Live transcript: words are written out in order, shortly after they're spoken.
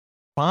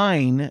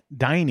Fine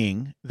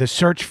Dining, the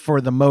search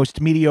for the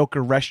most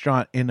mediocre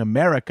restaurant in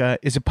America,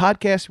 is a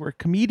podcast where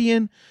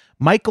comedian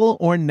Michael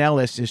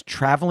Ornelas is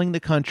traveling the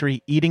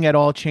country, eating at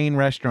all chain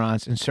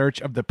restaurants in search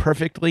of the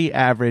perfectly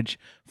average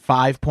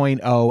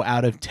 5.0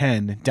 out of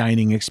 10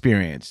 dining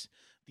experience,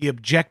 the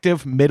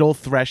objective middle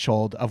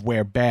threshold of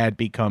where bad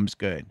becomes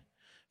good.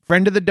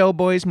 Friend of the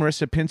Doughboys,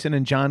 Marissa Pinson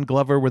and John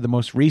Glover were the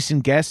most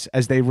recent guests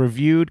as they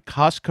reviewed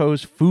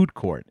Costco's food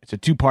court. It's a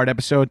two-part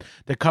episode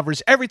that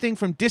covers everything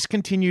from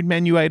discontinued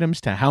menu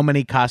items to how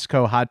many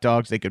Costco hot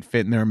dogs they could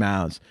fit in their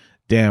mouths.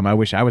 Damn, I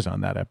wish I was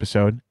on that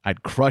episode.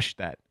 I'd crush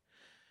that.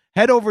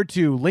 Head over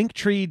to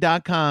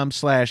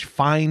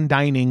linktree.com/fine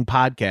dining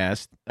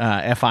podcast,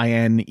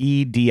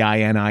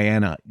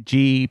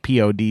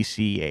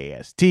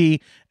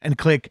 FINEDININGPODCAST, and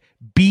click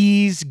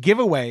Bees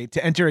Giveaway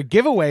to enter a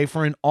giveaway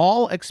for an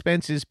all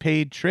expenses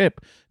paid trip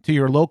to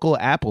your local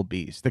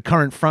Applebee's, the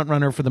current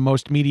frontrunner for the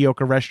most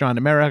mediocre restaurant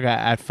in America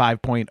at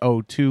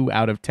 5.02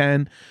 out of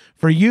 10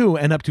 for you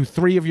and up to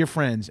 3 of your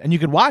friends. And you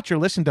can watch or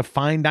listen to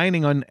Fine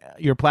Dining on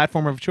your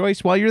platform of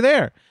choice while you're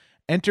there.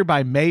 Enter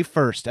by May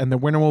 1st, and the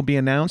winner will be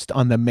announced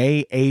on the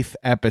May 8th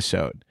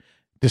episode.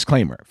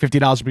 Disclaimer,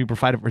 $50 will be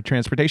provided for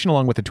transportation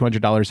along with a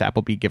 $200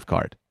 Applebee gift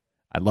card.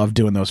 I love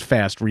doing those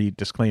fast read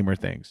disclaimer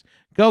things.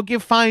 Go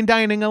give Fine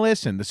Dining a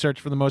listen. The search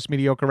for the most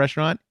mediocre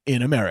restaurant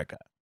in America.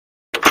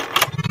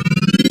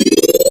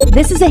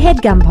 This is a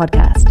HeadGum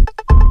podcast.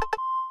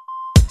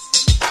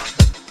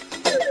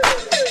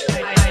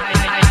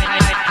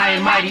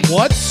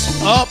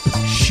 What's up,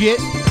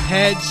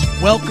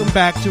 shitheads? Welcome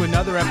back to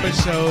another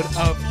episode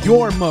of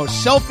your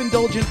most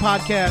self-indulgent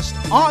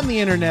podcast on the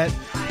internet.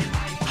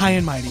 High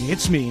and mighty,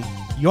 it's me,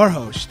 your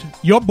host,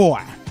 your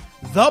boy,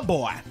 the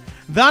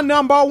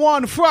number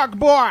one fuck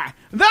boy,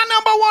 the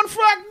number one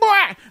fuck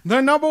boy,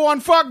 the number one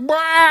fuck boy.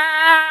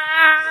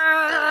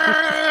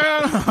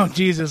 Oh,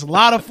 Jesus, a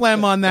lot of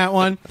phlegm on that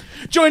one.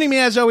 Joining me,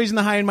 as always, in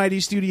the High and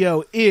Mighty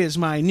studio is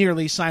my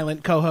nearly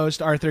silent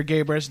co-host, Arthur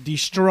Gabris,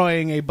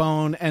 destroying a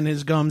bone and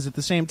his gums at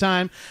the same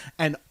time.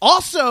 And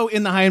also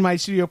in the High and Mighty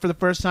studio for the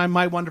first time,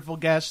 my wonderful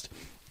guest,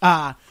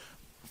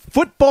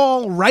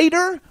 football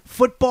writer,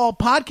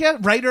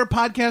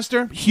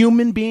 podcaster,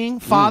 human being,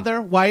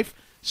 father, wife.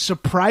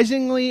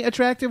 Surprisingly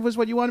attractive was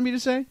what you wanted me to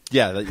say?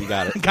 Yeah, you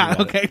got it.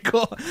 Okay,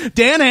 cool.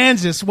 Dan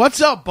Hanzus, what's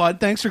up, bud?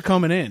 Thanks for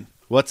coming in.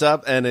 What's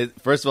up? And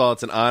first of all,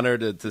 it's an honor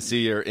to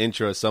see your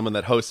intro as someone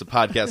that hosts a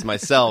podcast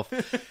myself.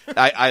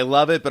 I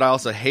love it, but I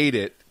also hate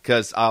it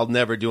because I'll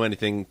never do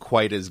anything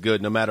quite as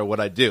good no matter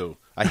what I do.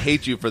 I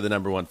hate you for the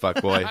number one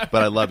fuckboy,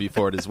 but I love you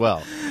for it as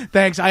well.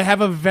 Thanks. I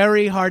have a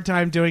very hard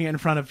time doing it in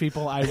front of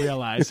people, I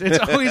realize. It's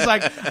always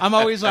like, I'm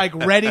always like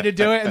ready to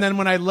do it, and then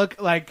when I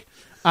look like...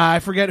 I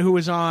forget who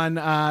was on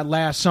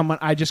last. Someone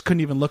I just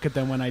couldn't even look at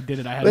them when I did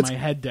it. I had my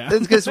head down.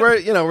 It's because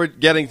we're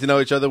getting to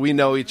know each other. We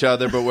know each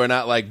other, but we're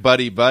not like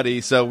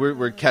buddy. So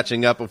we're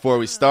catching up before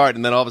we start,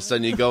 and then all of a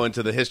sudden you go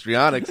into the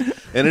histrionics,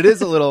 and it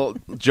is a little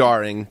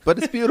jarring, but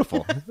it's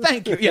beautiful.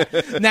 Thank you. Yeah.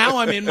 Now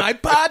I'm in my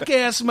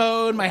podcast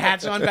mode. My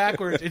hat's on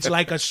backwards. It's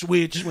like a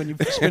switch when you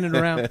spin it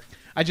around.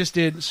 I just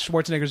did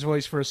Schwarzenegger's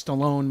voice for a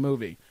Stallone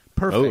movie.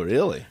 Perfect. Oh,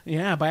 really?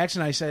 Yeah, by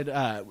accident I said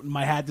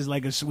my hat is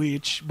like a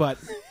switch, but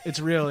it's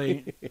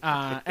really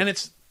and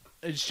it's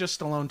just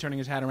Stallone turning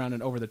his hat around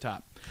and over the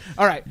top.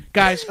 All right,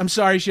 guys, I'm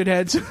sorry,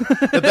 shitheads.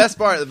 The best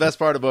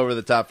part of over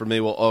the top for me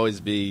will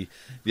always be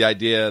the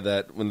idea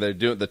that when they're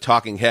doing the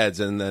talking heads,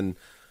 and then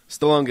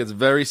Stallone gets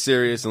very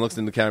serious and looks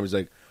in the camera, he's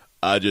like,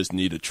 "I just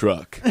need a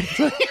truck."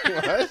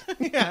 What?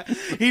 Yeah,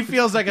 he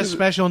feels like a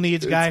special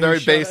needs guy. It's very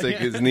basic,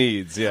 his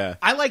needs, yeah.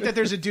 I like that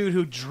there's a dude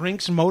who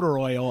drinks motor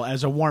oil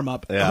as a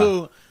warm-up,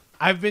 who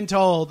I've been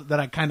told that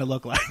I kind of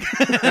look like.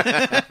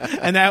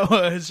 And that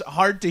was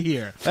hard to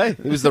hear. Hey,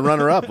 he was the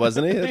runner-up,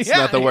 wasn't he? It's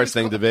not the worst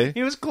thing to be.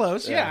 He was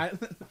close, yeah.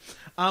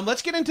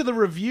 Let's get into the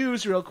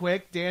reviews real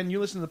quick. Dan, you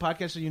listen to the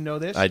podcast, so you know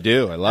this. I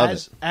do. I love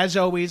it. As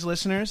always,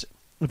 listeners,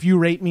 if you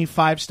rate me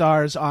 5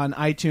 stars on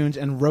iTunes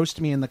and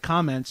roast me in the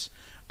comments,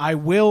 I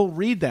will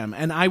read them,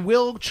 and I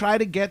will try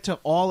to get to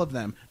all of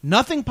them.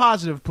 Nothing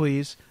positive,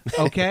 please,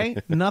 okay?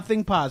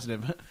 Nothing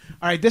positive.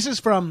 All right, this is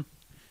from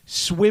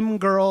Swim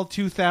Girl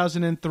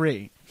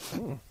 2003.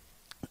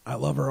 I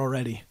love her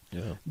already.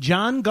 Yeah.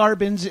 John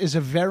Garbins is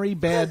a very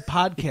bad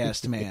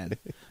podcast man.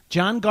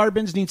 John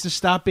Garbins needs to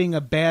stop being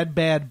a bad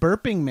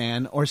burping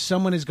man, or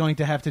someone is going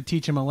to have to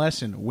teach him a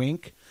lesson.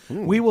 Wink.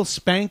 We will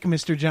spank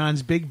Mr.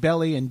 John's big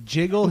belly and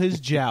jiggle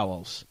his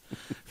jowls.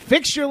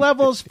 Fix your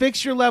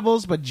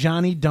levels, but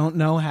Johnny don't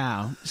know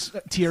how.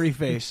 Teary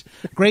face.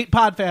 Great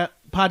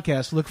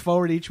podcast. Look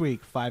forward each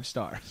week. 5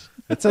 stars.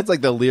 It sounds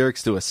like the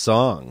lyrics to a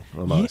song,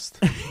 almost.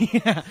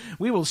 Yeah.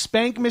 We will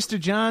spank Mr.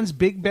 John's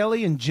big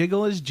belly and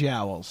jiggle his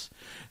jowls.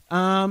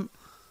 I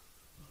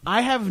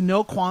have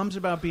no qualms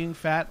about being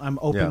fat. I'm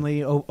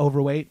openly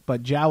overweight,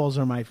 but jowls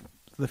are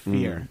the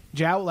fear.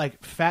 Jowl,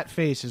 like fat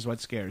face, is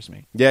what scares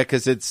me. Yeah,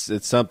 because it's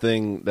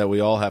something that we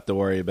all have to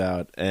worry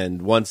about.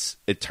 And once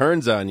it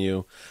turns on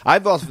you,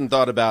 I've often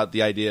thought about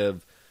the idea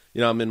of,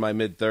 I'm in my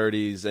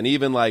mid-30s, and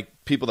even like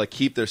people that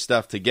keep their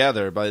stuff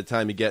together, by the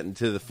time you get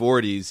into the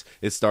 40s,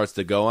 it starts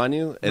to go on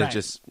you, and Right. it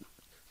just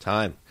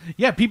time.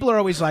 Yeah, people are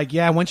always like,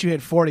 yeah, once you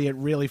hit 40, it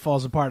really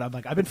falls apart. I'm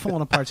like, I've been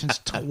falling apart since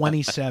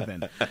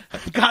 27.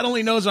 God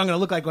only knows what I'm going to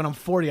look like when I'm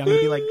 40. I'm going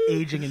to be like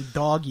aging in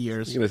dog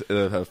years. You're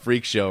gonna a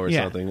freak show or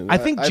Yeah. something. I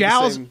think have the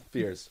jowls- same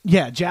fears.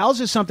 Yeah, jowls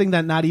is something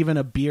that not even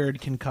a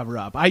beard can cover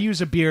up. I use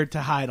a beard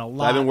to hide a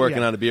lot. I've been working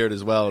Yeah. on a beard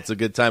as well. It's a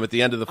good time at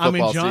the end of the I'm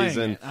football enjoying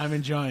season. it. I'm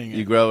enjoying it.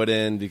 You grow it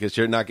in because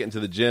you're not getting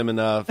to the gym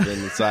enough,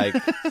 and it's like,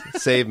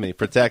 save me,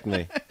 protect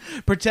me.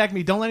 Protect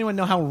me. Don't let anyone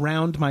know how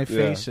round my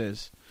face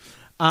is.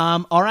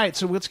 All right,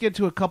 so let's get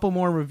to a couple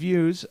more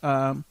reviews.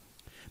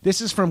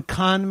 This is from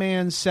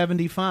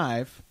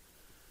Conman75.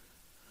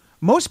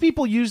 Most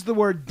people use the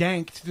word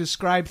dank to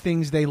describe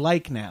things they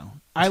like now.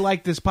 I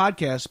like this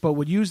podcast, but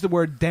would use the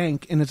word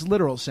dank in its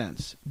literal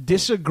sense.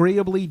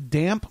 Disagreeably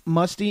damp,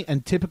 musty,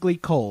 and typically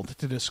cold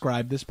to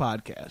describe this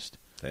podcast.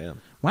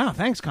 Damn. Wow,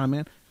 thanks,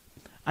 Conman.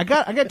 I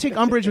got to take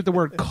umbrage with the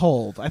word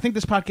cold. I think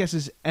this podcast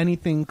is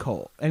anything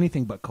cold,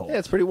 anything but cold. Yeah,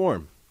 it's pretty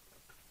warm.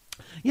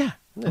 Yeah.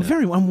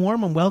 I'm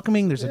warm. I'm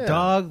welcoming. There's a Yeah.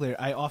 dog.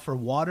 I offer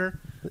water.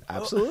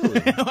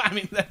 Absolutely. I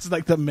mean, that's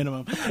like the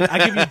minimum.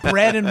 I give you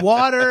bread and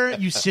water.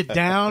 You sit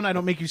down. I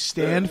don't make you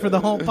stand for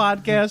the whole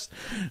podcast.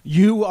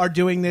 You are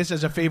doing this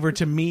as a favor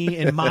to me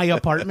in my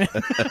apartment.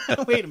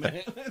 Wait a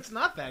minute. It's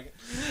not that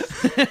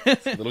good.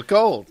 It's a little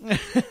cold.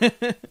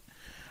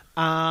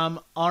 All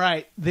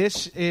right.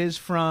 This is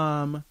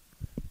from...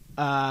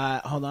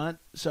 hold on.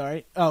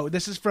 Sorry. Oh,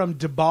 this is from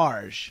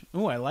DeBarge.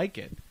 Oh, I like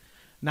it.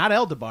 Not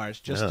El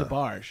DeBarge, just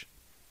DeBarge.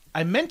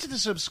 I meant to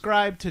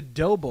subscribe to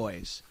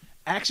Doughboys.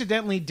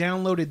 Accidentally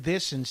downloaded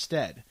this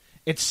instead.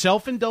 It's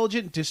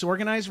self-indulgent,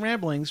 disorganized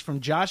ramblings from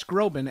Josh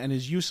Groban and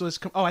his useless...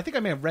 I think I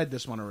may have read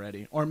this one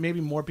already. Or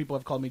maybe more people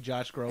have called me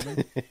Josh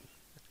Groban.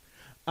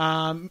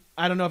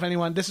 I don't know if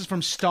anyone... This is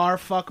from Star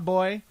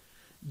Fuckboy.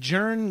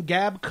 Jern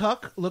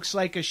Gabcook looks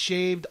like a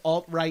shaved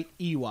alt-right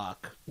Ewok.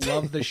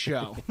 Love the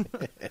show.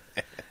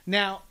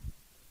 Now...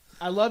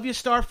 I love you,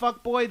 Star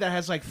Fuckboy. That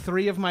has like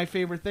 3 of my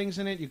favorite things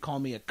in it. You call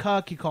me a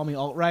cuck. You call me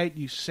alt-right.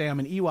 You say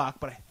I'm an Ewok.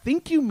 But I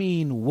think you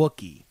mean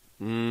Wookiee.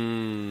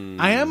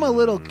 I am a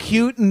little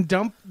cute and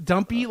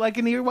dumpy like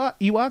an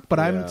Ewok, but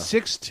I'm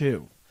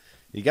 6'2".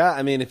 You got.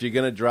 I mean, if you're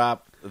gonna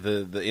drop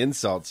the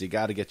insults, you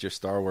got to get your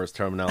Star Wars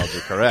terminology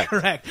correct.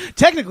 Correct.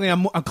 Technically,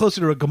 I'm closer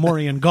to a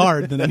Gamorrean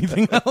guard than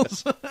anything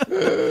else.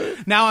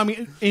 Now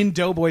I'm in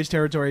Doughboys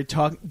territory.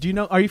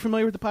 Are you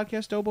familiar with the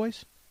podcast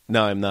Doughboys?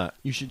 No, I'm not.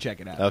 You should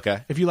check it out.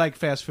 Okay. If you like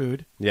fast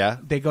food, Yeah.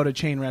 they go to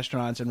chain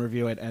restaurants and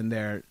review it, and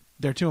they're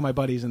 2 of my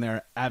buddies, and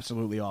they're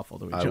absolutely awful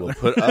to each I other. will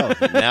put. Oh,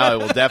 now I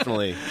will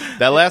definitely.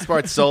 That last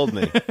part sold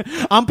me.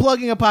 I'm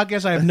plugging a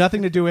podcast I have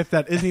nothing to do with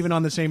that isn't even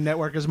on the same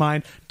network as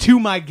mine to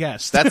my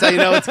guest. That's how you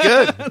know it's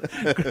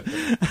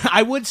good.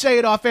 I would say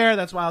it off air.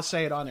 That's why I'll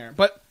say it on air.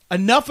 But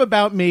enough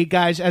about me,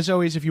 guys. As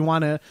always, if you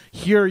want to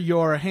hear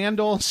your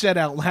handle said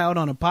out loud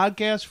on a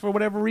podcast for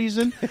whatever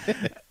reason,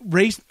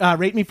 rate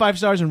me 5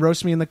 stars and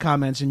roast me in the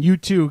comments, and you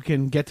too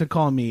can get to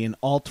call me an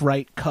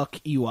alt-right cuck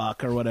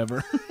Ewok or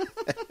whatever.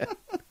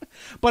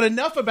 But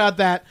enough about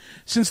that.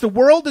 Since the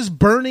world is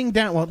burning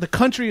down, the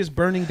country is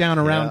burning down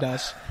around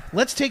us,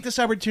 let's take this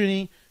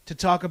opportunity to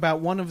talk about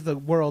one of the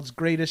world's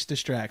greatest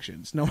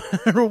distractions. No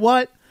matter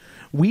what,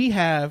 we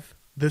have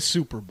the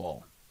Super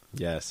Bowl.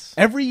 Yes.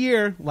 Every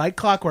year, like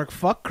clockwork,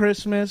 fuck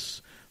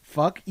Christmas,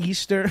 fuck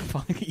Easter.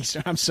 Fuck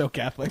Easter. I'm so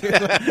Catholic.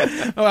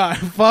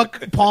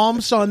 Fuck Palm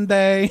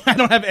Sunday. I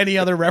don't have any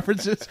other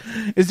references.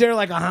 Is there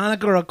like a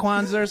Hanukkah or a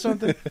Kwanzaa or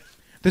something?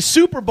 The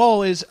Super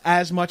Bowl is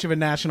as much of a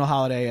national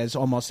holiday as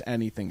almost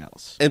anything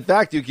else. In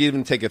fact, you can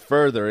even take it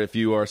further if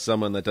you are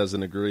someone that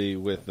doesn't agree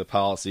with the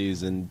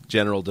policies and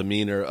general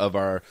demeanor of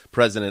our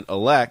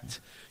president-elect.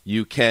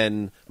 You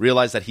can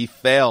realize that he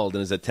failed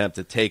in his attempt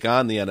to take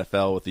on the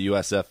NFL with the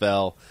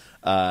USFL,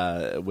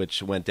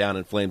 which went down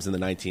in flames in the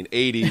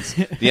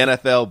 1980s. The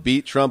NFL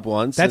beat Trump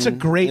once. That's and, a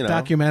great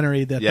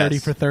documentary, the Yes. 30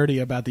 for 30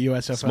 about the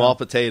USFL. Small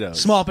potatoes.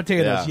 Small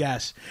potatoes, Yeah.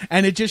 yes.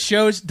 And it just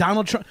shows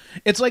Donald Trump.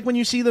 It's like when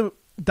you see the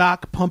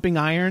doc Pumping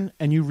Iron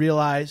and you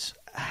realize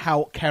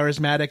how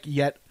charismatic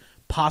yet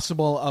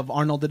possible of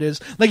Arnold it is.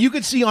 Like you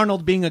could see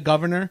Arnold being a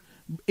governor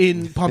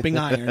in Pumping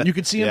Iron. You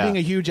could see him Yeah. being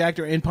a huge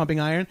actor in Pumping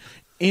Iron.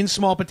 In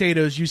Small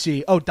Potatoes, you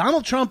see,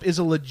 Donald Trump is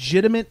a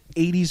legitimate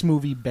 80s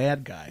movie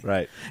bad guy.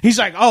 Right. He's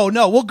like, oh,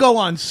 no, we'll go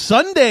on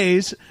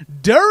Sundays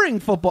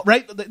during football.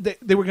 Right?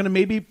 They were going to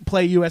maybe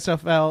play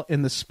USFL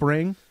in the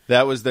spring.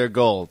 That was their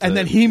goal. And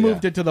then he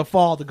moved it to the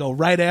fall to go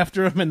right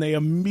after him, and they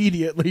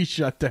immediately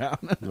shut down.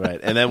 Right.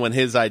 And then when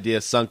his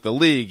idea sunk the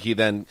league, he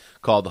then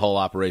called the whole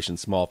operation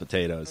Small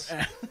Potatoes.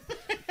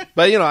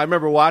 But, I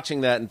remember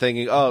watching that and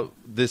thinking,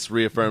 this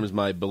reaffirms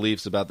my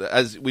beliefs about that.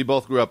 As we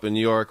both grew up in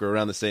New York or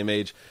around the same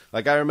age,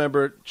 like I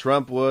remember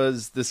Trump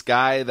was this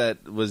guy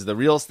that was the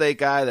real estate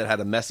guy that had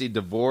a messy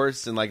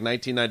divorce in like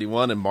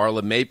 1991 and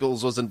Marla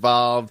Maples was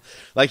involved.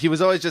 Like he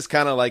was always just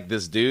kind of like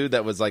this dude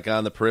that was like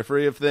on the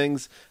periphery of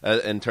things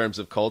in terms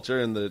of culture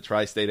in the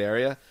tri-state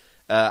area.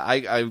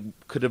 I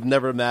could have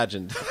never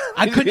imagined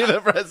I he'd could be the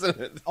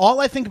president. All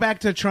I think back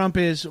to Trump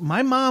is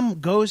my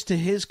mom goes to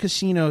his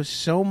casino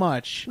so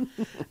much.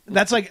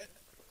 That's like,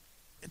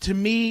 to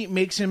me,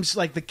 makes him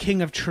like the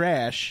king of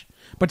trash.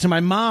 But to my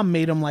mom,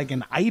 made him like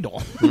an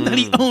idol that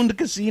he owned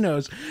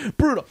casinos.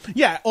 Brutal.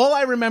 Yeah, all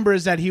I remember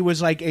is that he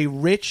was like a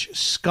rich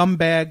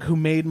scumbag who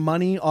made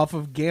money off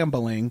of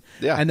gambling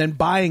and then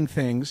buying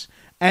things.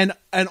 And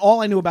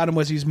all I knew about him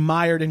was he's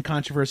mired in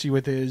controversy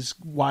with his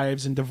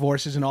wives and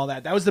divorces and all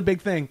that. That was the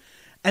big thing.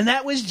 And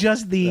that was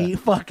just the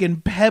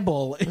fucking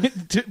pebble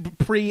to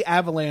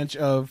pre-avalanche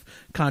of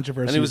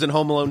controversy. And he was in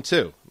Home Alone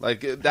 2.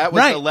 Like, that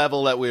was the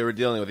level that we were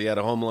dealing with. He had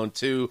a Home Alone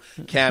 2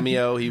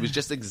 cameo. He was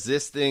just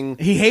existing.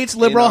 He hates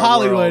liberal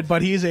Hollywood, world.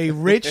 but he's a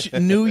rich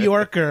New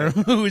Yorker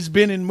who's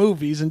been in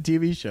movies and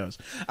TV shows.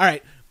 All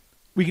right.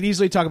 We could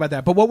easily talk about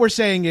that. But what we're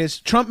saying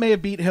is Trump may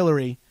have beat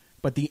Hillary,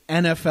 but the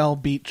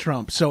NFL beat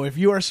Trump. So if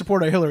you are a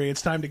supporter of Hillary,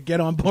 it's time to get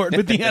on board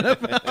with the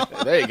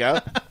NFL. There you go.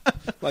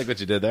 Like what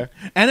you did there.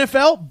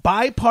 NFL,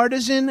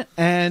 bipartisan,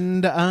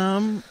 and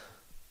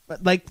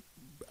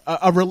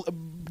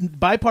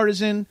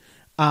bipartisan,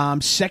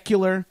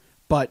 secular,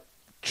 but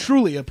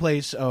truly a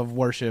place of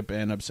worship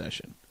and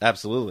obsession.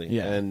 Absolutely.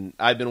 Yeah. And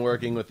I've been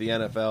working with the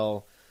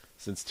NFL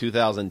since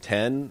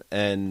 2010,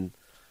 and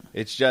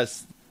it's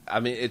just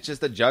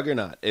a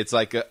juggernaut. It's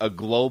like a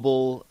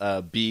global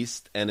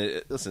beast.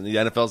 And listen, the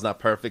NFL's not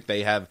perfect.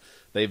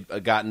 They've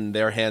gotten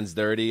their hands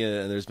dirty,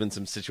 and there's been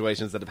some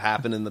situations that have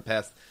happened in the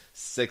past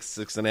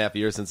 6.5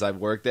 years since I've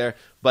worked there.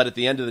 But at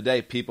the end of the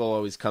day, people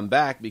always come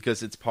back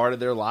because it's part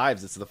of their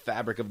lives. It's the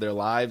fabric of their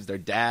lives. Their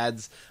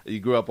dads, you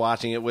grew up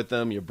watching it with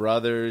them, your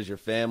brothers, your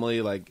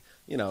family, like,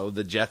 you know,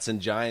 the Jets and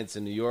Giants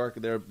in New York,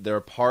 they're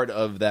a part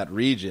of that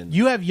region.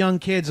 You have young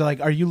kids. Like,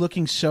 are you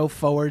looking so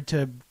forward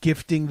to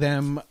gifting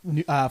them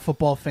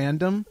football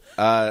fandom?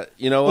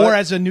 You know what? Or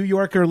as a New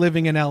Yorker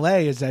living in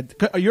L.A., is that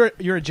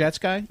you're a Jets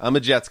guy? I'm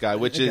a Jets guy,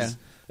 which is,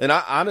 and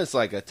honestly,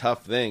 like a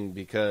tough thing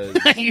because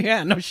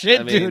yeah, no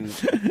shit, dude.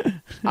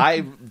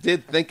 I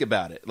did think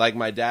about it. Like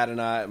my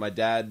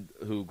dad,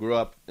 who grew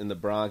up in the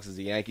Bronx, is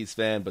a Yankees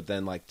fan, but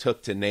then like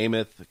took to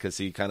Namath because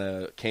he kind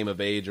of came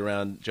of age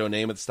around Joe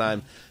Namath's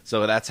time.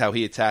 So that's how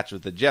he attached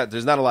with the Jets.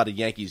 There's not a lot of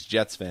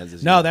Yankees-Jets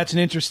fans. No, that's an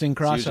interesting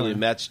crossover. It's usually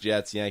Mets,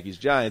 Jets, Yankees,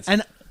 Giants.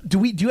 And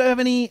do you have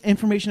any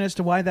information as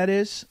to why that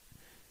is?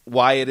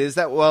 Why it is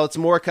that? Well, it's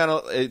more kind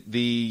of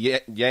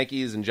the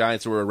Yankees and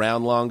Giants were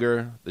around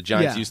longer. The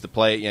Giants used to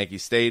play at Yankee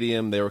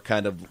Stadium. They were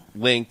kind of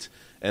linked.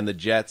 And the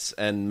Jets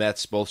and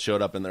Mets both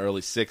showed up in the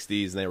early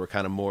 60s, and they were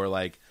kind of more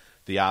like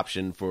the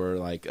option for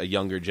like a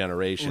younger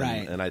generation.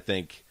 Right. And I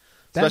think,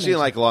 especially in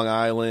like Long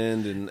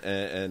Island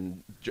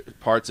and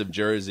parts of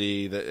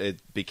Jersey, that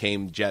it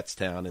became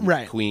Jetstown,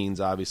 and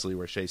Queens, obviously,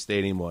 where Shea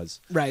Stadium was.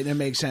 Right, that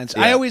makes sense.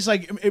 Yeah. I always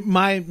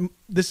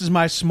this is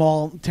my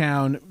small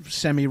town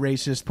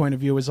semi-racist point of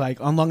view, is like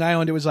on Long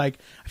Island it was like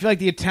I feel like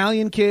the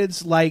Italian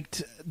kids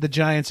liked the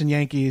Giants and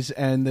Yankees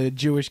and the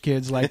Jewish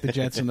kids liked the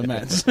Jets and the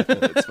Mets.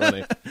 That's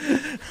funny.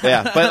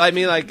 Yeah, but I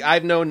mean, like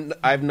I've known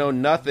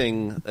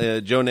nothing.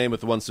 Joe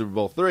Namath won Super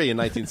Bowl III in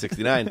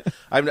 1969.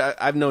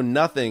 I've known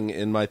nothing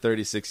in my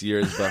 36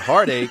 years but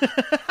heartache.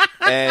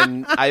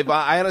 And I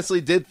honestly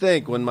did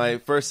think when my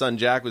first son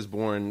Jack was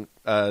born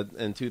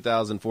in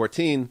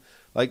 2014,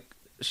 like,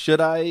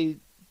 should I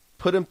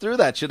put him through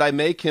that? Should I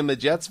make him a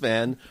Jets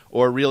fan,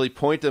 or really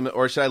point him,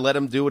 or should I let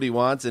him do what he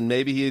wants and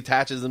maybe he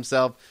attaches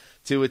himself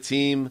to a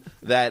team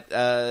that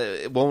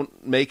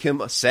won't make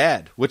him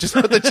sad, which is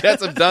what the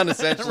Jets have done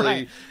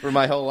essentially for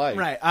my whole life.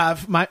 Right.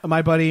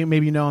 My buddy,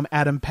 maybe you know him,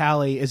 Adam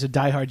Pally, is a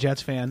diehard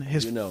Jets fan.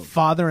 His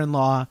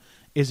father-in-law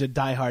is a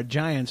diehard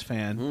Giants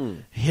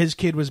fan. His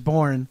kid was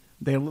born.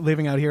 They were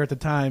living out here at the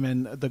time,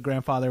 and the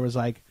grandfather was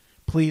like,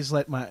 please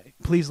let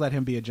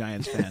him be a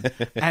Giants fan.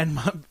 And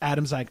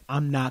Adam's like,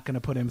 I'm not going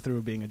to put him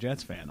through being a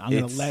Jets fan. I'm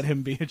going to let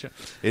him be a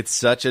Jets. It's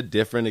such a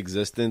different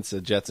existence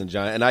of Jets and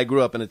Giants. And I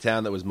grew up in a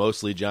town that was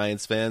mostly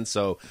Giants fans,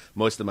 so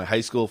most of my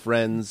high school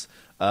friends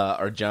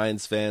are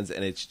Giants fans,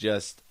 and it's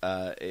just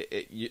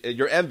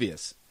you're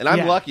envious. And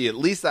I'm lucky. At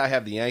least I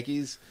have the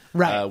Yankees,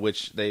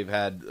 which they've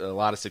had a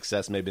lot of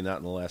success, maybe not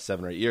in the last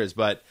 7 or 8 years,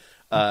 but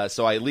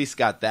so I at least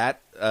got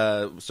that.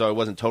 So I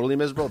wasn't totally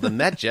miserable. The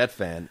Met Jet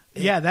fan,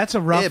 that's a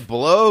rough. It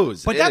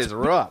blows. But it is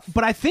rough.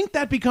 But I think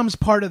that becomes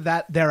part of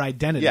their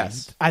identity.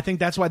 Yes, I think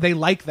that's why they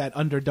like that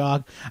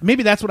underdog.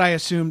 Maybe that's what I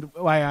assumed.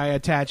 Why I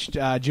attached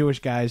Jewish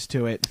guys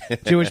to it,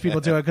 Jewish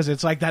people to it, because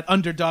it's like that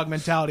underdog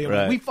mentality of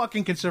like, we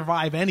fucking can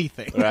survive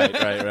anything.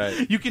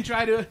 Right. You can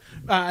try to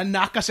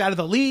knock us out of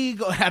the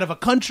league, out of a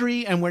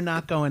country, and we're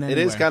not going anywhere.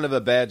 It is kind of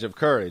a badge of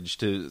courage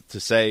to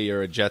say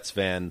you're a Jets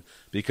fan,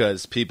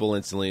 because people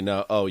instantly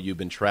know, oh, you've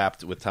been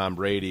trapped with Tom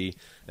Brady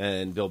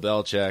and Bill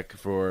Belichick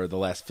for the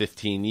last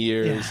 15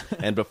 years. Yeah.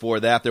 And before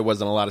that, there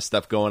wasn't a lot of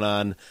stuff going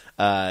on.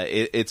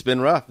 It's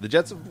been rough. The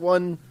Jets have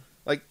won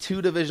like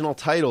 2 divisional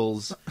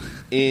titles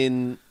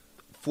in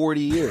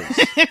 40 years.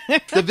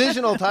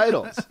 Divisional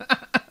titles.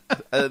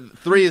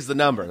 3 is the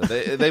number.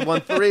 They've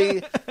won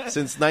 3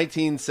 since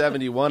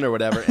 1971 or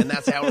whatever, and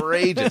that's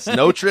outrageous.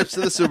 No trips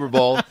to the Super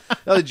Bowl.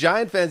 No, the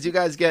Giant fans, you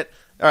guys get.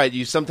 All right,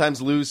 you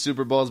sometimes lose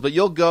Super Bowls, but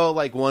you'll go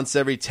like once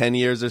every 10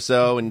 years or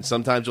so, and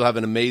sometimes you'll have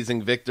an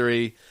amazing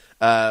victory.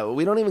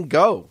 We don't even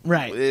go.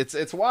 Right.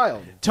 It's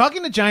wild.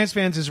 Talking to Giants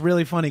fans is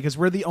really funny because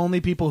we're the only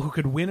people who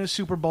could win a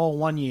Super Bowl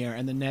one year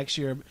and the next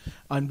year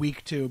on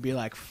week 2 be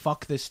like,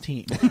 fuck this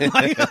team.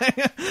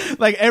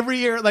 like every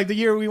year, like the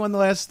year we won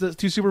the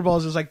 2 Super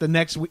Bowls was like the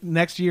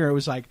next year it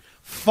was like,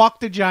 fuck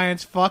the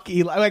Giants, fuck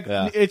Eli. Like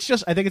it's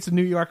just, I think it's a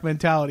New York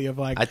mentality of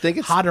like, I think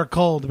it's hot or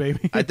cold,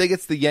 baby. I think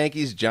it's the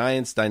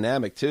Yankees-Giants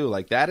dynamic too.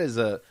 Like that is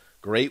a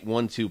great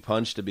 1-2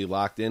 punch to be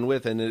locked in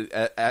with, and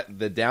at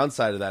the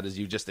downside of that is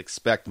you just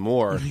expect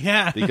more.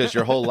 Yeah, because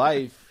your whole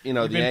life,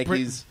 the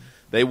Yankees,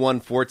 they won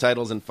 4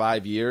 titles in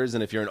 5 years,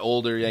 and if you're an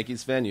older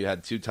Yankees fan, you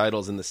had 2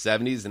 titles in the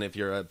 70s, and if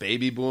you're a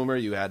baby boomer,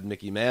 you had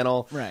Mickey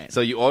Mantle. Right.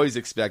 So you always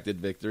expected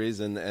victories,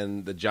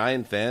 and the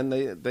Giant fan,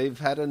 they've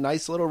had a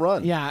nice little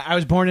run. Yeah, I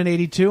was born in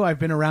 '82. I've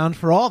been around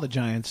for all the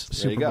Giants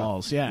There you Super go.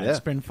 Bowls. Yeah, Yeah. it's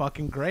been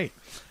fucking great.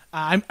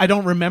 I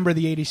don't remember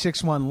the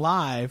 '86 one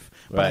live,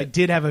 but I Right.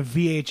 did have a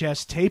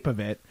VHS tape of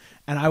it,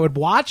 and I would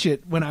watch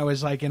it when I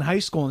was like in high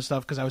school and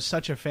stuff because I was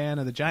such a fan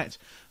of the Giants.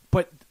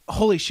 But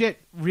holy shit,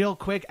 real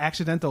quick,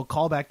 accidental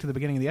callback to the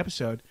beginning of the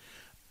episode.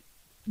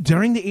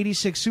 During the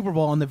 '86 Super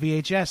Bowl on the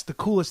VHS, the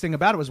coolest thing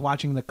about it was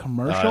watching the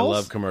commercials. I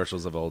love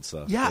commercials of old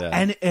stuff. Yeah,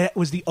 and it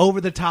was the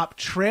over-the-top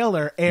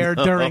trailer aired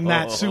during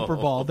that Super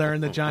Bowl, during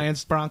the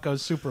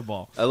Giants-Broncos Super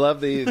Bowl. I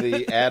love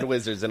the ad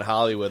wizards in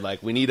Hollywood.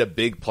 Like, we need a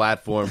big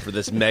platform for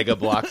this mega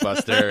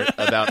blockbuster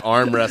about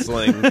arm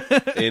wrestling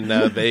in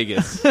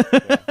Vegas.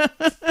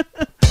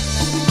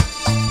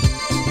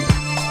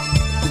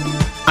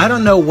 I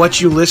don't know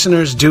what you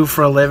listeners do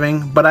for a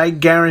living, but I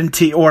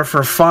guarantee, or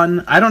for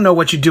fun, I don't know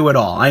what you do at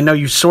all. I know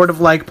you sort of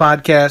like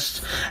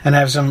podcasts and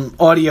have some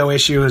audio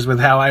issues with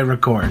how I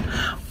record.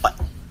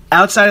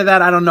 Outside of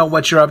that, I don't know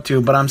what you're up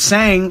to, but I'm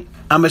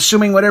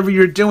assuming whatever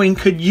you're doing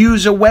could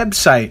use a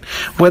website,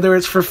 whether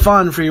it's for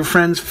fun, for your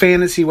friend's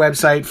fantasy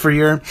website, for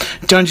your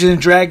Dungeons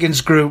and Dragons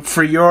group,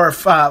 for your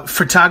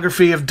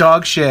photography of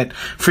dog shit,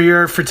 for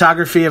your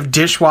photography of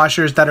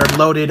dishwashers that are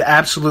loaded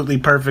absolutely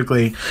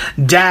perfectly,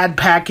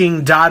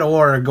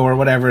 dadpacking.org or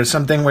whatever,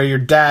 something where your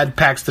dad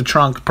packs the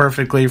trunk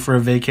perfectly for a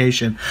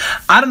vacation.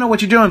 I don't know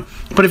what you're doing,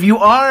 but if you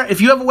have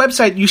a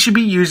website, you should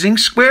be using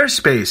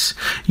Squarespace.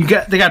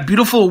 They got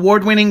beautiful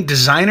award-winning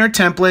designer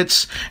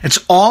templates. It's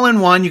all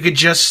in one. You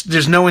could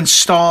there's no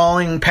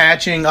installing,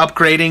 patching,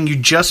 upgrading. You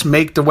just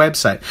make the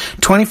website.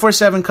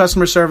 24/7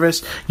 customer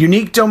service,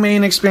 unique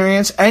domain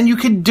experience, and you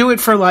could do it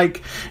for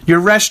like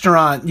your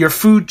restaurant, your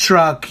food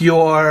truck,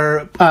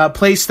 your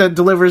place that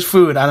delivers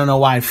food. I don't know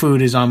why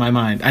food is on my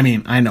mind. I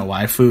mean, I know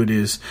why food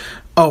is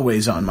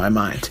always on my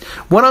mind.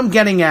 What I'm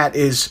getting at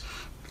is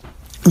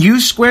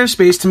use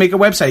Squarespace to make a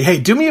website. Hey,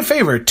 do me a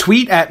favor.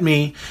 Tweet at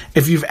me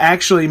if you've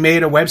actually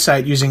made a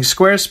website using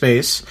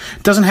Squarespace.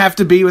 Doesn't have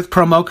to be with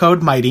promo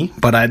code MIGHTY,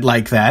 but I'd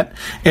like that.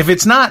 If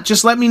it's not,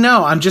 just let me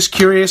know. I'm just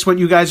curious what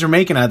you guys are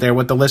making out there,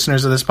 what the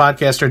listeners of this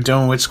podcast are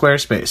doing with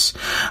Squarespace.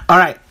 All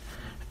right.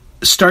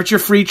 Start your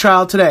free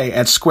trial today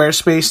at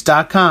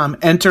squarespace.com.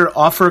 Enter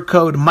offer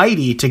code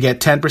MIGHTY to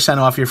get 10%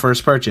 off your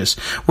first purchase,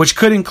 which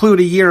could include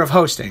a year of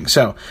hosting.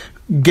 So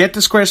get to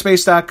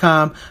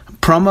squarespace.com,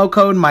 promo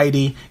code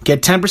MIGHTY,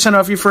 get 10%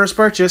 off your first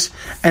purchase,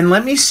 and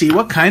let me see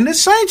what kind of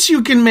sites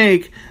you can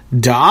make,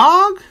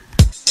 dog.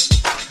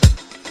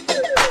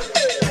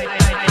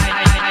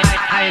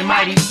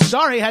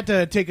 Sorry, had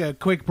to take a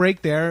quick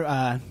break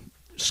there.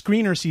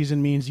 Screener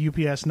season means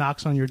UPS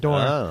knocks on your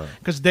door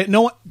because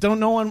no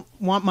one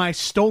want my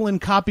stolen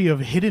copy of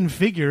Hidden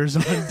Figures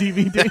on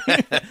DVD.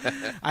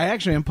 I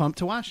actually am pumped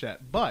to watch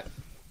that. But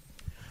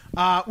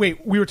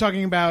wait, we were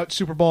talking about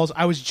Super Bowls.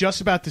 I was just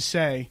about to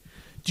say,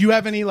 do you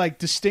have any like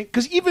distinct?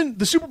 Because even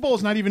the Super Bowl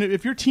is not even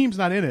if your team's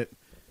not in it,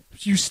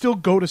 you still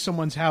go to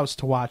someone's house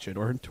to watch it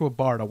or to a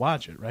bar to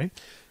watch it, right?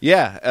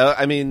 Yeah,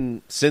 I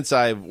mean, since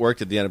I've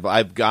worked at the NFL,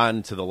 I've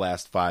gone to the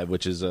last 5,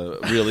 which is a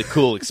really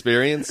cool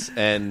experience,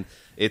 and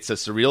it's a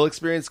surreal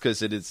experience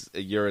because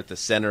you're at the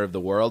center of the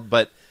world,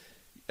 but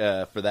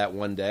for that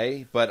one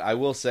day. But I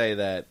will say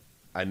that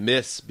I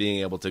miss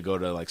being able to go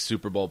to like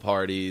Super Bowl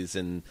parties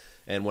and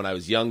when I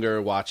was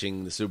younger,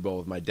 watching the Super Bowl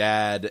with my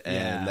dad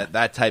and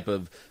that type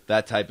of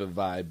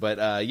vibe.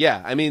 But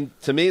yeah, I mean,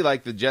 to me,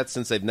 like the Jets,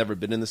 since they've never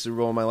been in the Super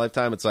Bowl in my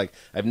lifetime, it's like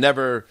I've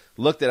never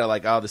looked at it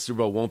like, oh, the Super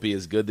Bowl won't be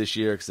as good this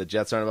year because the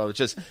Jets aren't involved.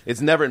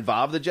 It's never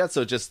involved the Jets,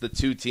 so it's just the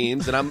two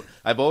teams. And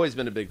I've always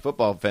been a big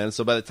football fan,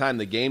 so by the time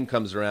the game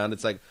comes around,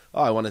 it's like,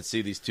 oh, I want to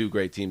see these two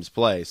great teams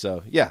play.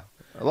 So yeah,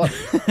 I love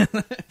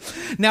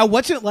it. Now,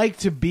 what's it like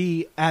to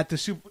be at the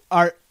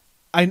Super?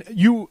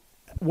 You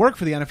work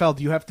for the NFL.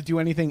 Do you have to do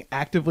anything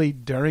actively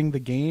during the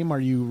game? Are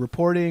you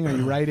reporting? Are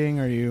you writing?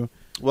 Are you?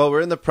 Well,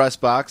 we're in the press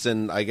box,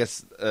 and I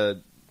guess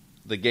the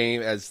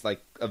game as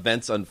like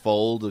events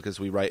unfold because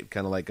we write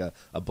kind of like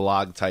a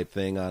blog type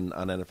thing on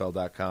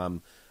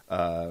NFL.com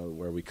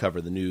where we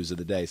cover the news of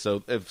the day.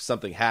 So if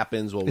something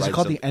happens, we'll write. Is it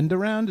called the End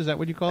Around? Is that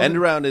what you call it? End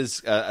Around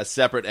is a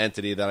separate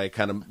entity that I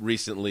kind of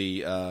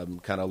recently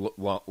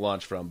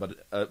launched from.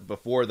 But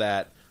before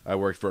that, I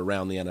worked for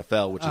Around the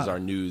NFL, which is our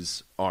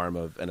news arm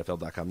of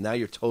NFL.com. Now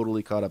you're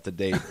totally caught up to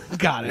date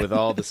Got it. with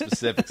all the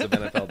specifics of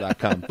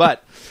NFL.com.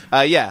 But,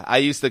 I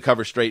used to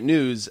cover straight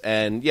news,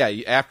 and,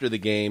 after the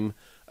game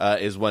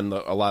is when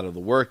a lot of the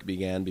work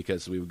began,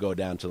 because we would go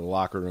down to the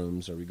locker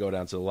rooms,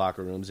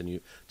 and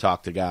you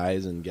talk to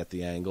guys and get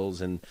the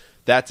angles, and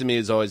that to me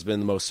has always been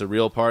the most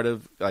surreal part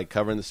of like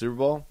covering the Super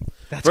Bowl.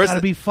 That's got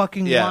to be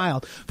fucking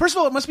wild. First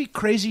of all, it must be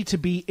crazy to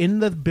be in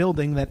the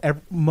building that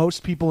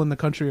most people in the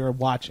country are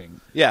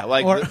watching. Yeah,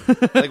 like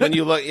when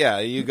you look,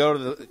 you go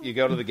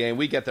to the game.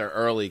 We get there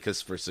early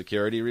because for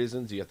security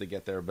reasons, you have to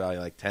get there by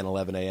like 10,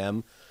 11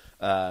 a.m.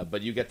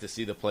 But you get to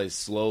see the place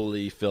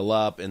slowly fill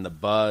up and the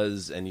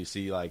buzz, and you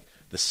see like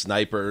the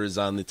snipers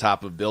on the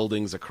top of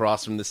buildings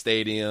across from the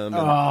stadium, and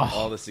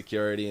all the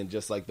security, and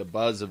just like the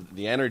buzz of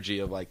the energy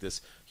of like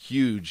this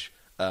huge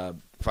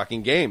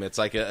fucking game. It's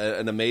like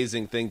an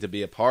amazing thing to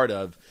be a part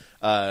of.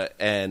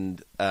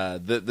 And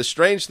the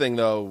strange thing,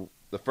 though,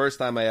 the first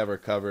time I ever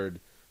covered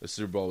the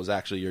Super Bowl was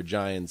actually your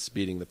Giants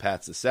beating the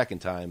Pats the second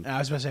time. I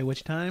was about to say,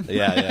 which time?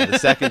 Yeah, the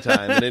second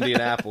time in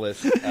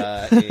Indianapolis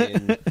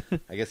in,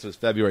 I guess it was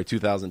February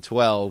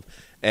 2012.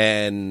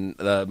 And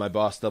my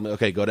boss told me,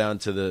 okay, go down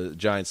to the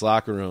Giants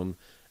locker room.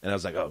 And I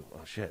was like, oh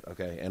shit,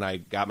 okay. And I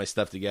got my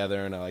stuff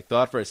together, and I like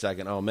thought for a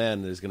second, oh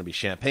man, there's going to be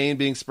champagne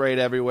being sprayed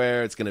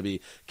everywhere. It's going to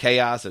be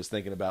chaos. I was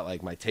thinking about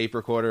like my tape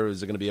recorder.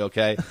 Was it going to be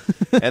okay?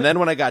 And then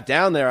when I got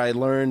down there, I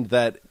learned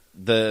that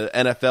the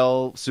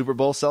NFL Super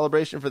Bowl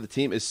celebration for the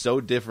team is so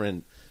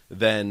different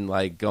than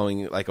like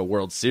going like a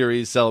World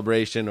Series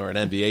celebration or an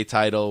NBA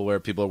title where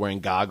people are wearing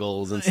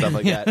goggles and stuff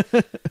like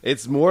that.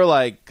 It's more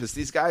like, because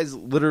these guys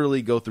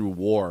literally go through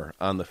war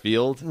on the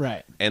field,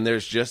 right? And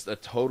there's just a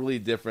totally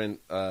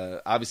different.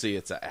 Obviously,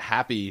 it's a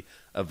happy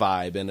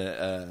vibe and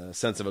a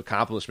sense of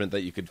accomplishment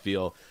that you could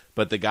feel.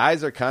 But the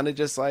guys are kind of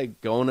just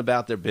like going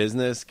about their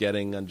business,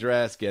 getting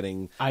undressed,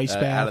 getting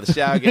out of the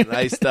shower, getting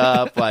iced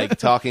up, like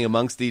talking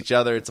amongst each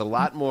other. It's a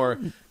lot more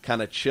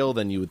kind of chill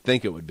than you would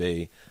think it would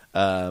be.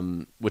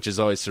 Which is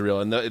always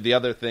surreal. And the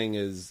other thing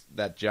is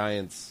that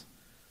Giants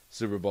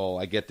Super Bowl,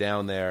 I get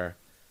down there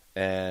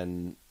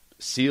and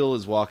Seal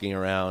is walking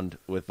around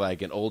with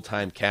like an old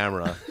time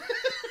camera.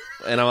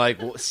 And I'm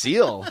like,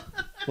 Seal,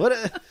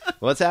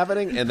 what's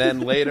happening? And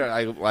then later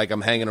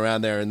I'm hanging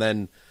around there, and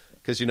then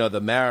because the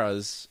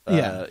Maras,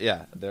 they're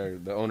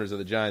the owners of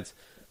the Giants.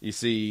 You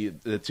see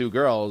the two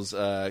girls,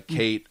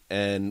 Kate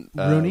and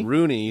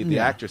Rooney, the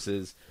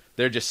actresses.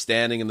 They're just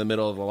standing in the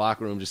middle of the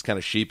locker room, just kind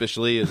of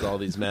sheepishly, as all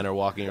these men are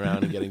walking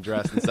around and getting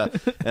dressed and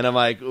stuff. And I'm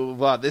like,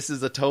 wow, this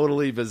is a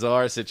totally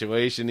bizarre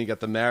situation. You got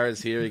the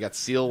Maras here. You got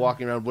Seal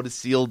walking around. What is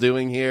Seal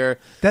doing here?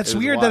 That's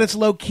weird that it's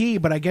low key,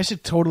 but I guess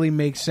it totally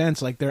makes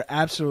sense. Like, they're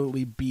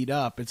absolutely beat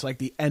up. It's like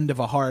the end of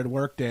a hard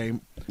work day.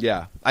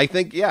 Yeah, I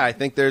think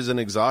there's an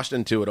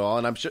exhaustion to it all,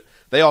 and I'm sure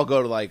they all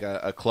go to like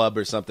a club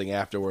or something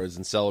afterwards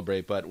and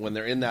celebrate. But when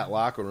they're in that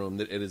locker room,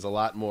 it is a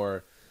lot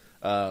more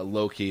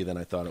low key than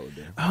I thought it would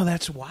be. Oh,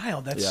 that's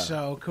wild. That's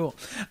so cool.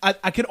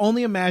 I could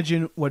only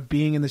imagine what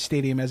being in the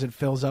stadium as it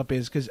fills up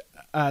is, because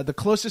the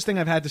closest thing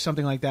I've had to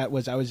something like that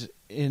was I was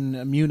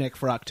in Munich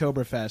for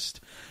Oktoberfest,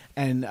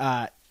 and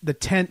the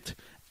tent,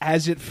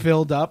 as it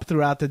filled up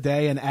throughout the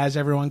day and as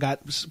everyone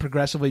got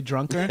progressively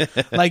drunker,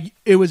 like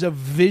it was a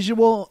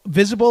visible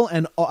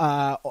and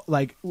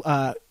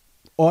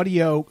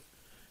audio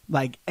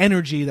like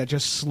energy that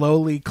just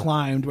slowly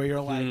climbed, where you're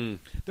like,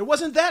 there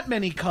wasn't that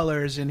many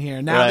colors in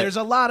here. Now there's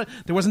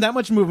there wasn't that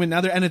much movement.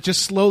 Now and it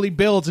just slowly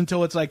builds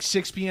until it's like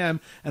 6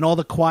 p.m. and all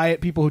the quiet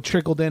people who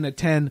trickled in at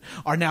 10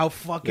 are now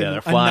fucking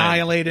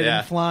annihilated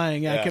and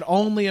flying. I can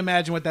only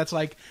imagine what that's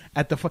like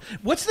at the.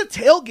 What's the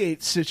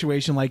tailgate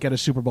situation like at a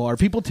Super Bowl? Are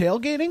people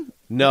tailgating?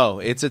 No,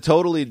 it's a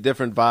totally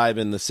different vibe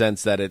in the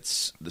sense that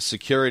the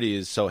security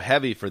is so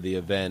heavy for the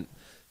event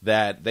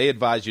that they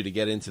advise you to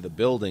get into the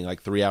building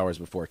like 3 hours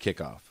before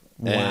kickoff.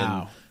 Wow.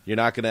 And you're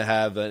not going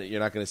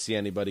to see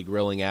anybody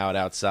grilling out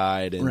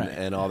outside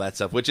and all that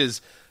stuff, which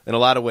is in a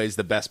lot of ways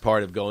the best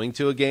part of going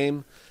to a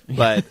game.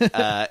 But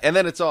and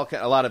then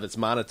a lot of it's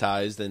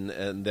monetized,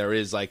 and there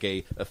is like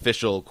a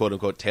official quote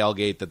unquote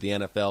tailgate that the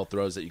NFL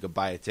throws that you could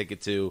buy a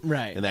ticket to,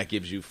 and that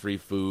gives you free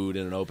food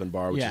and an open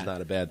bar, which is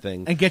not a bad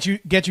thing. And get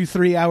you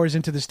 3 hours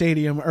into the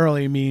stadium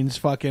early means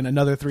fucking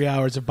another 3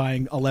 hours of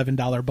buying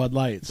 $11 Bud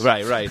Lights.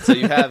 Right. So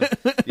you have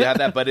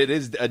that, but it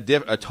is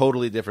a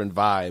totally different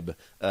vibe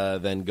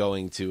than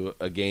going to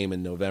a game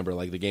in November,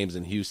 like the games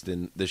in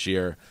Houston this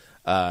year.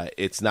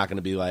 It's not going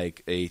to be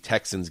like a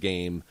Texans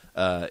game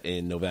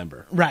in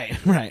November.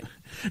 Right.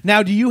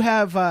 Now, do you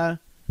have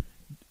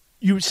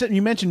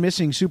you mentioned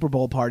missing Super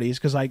Bowl parties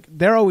because like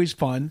they're always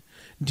fun.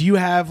 Do you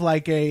have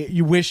like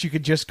you wish you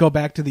could just go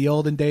back to the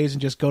olden days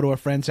and just go to a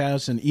friend's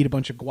house and eat a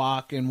bunch of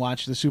guac and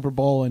watch the Super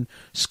Bowl and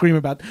scream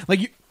about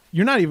like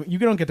you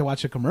don't get to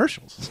watch the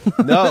commercials.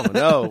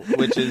 No,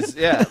 which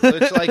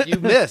like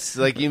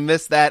you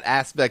miss that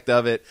aspect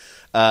of it.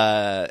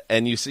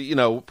 And you see,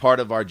 part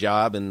of our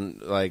job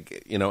and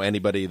like,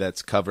 anybody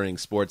that's covering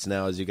sports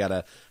now is you got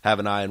to have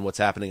an eye on what's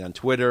happening on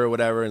Twitter or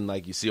whatever. And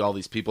like, you see all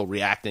these people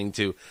reacting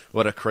to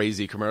what a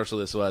crazy commercial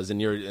this was.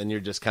 And you're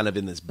just kind of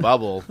in this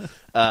bubble.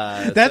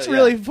 That's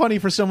really funny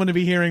for someone to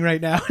be hearing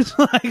right now. It's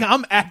like,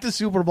 I'm at the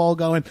Super Bowl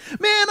going,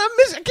 man,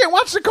 I can't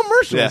watch the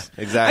commercials. Yeah,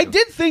 exactly. I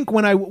did think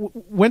when I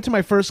went to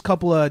my first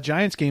couple of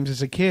Giants games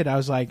as a kid, I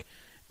was like,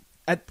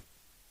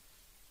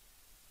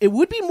 it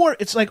would be more.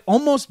 It's like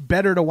almost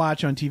better to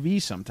watch on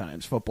TV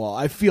sometimes. Football,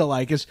 I feel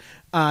like, is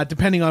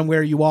depending on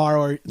where you are,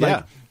 or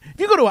like if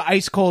you go to an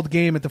ice cold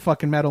game at the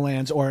fucking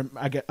Meadowlands or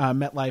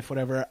MetLife,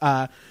 whatever.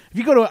 If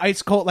you go to an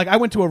ice cold, like I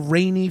went to a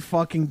rainy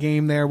fucking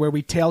game there where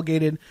we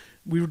tailgated.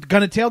 We were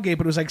gonna tailgate,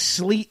 but it was like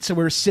sleet, so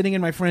we were sitting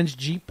in my friend's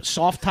Jeep,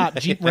 soft top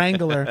Jeep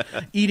Wrangler,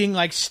 eating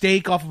like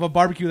steak off of a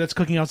barbecue that's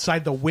cooking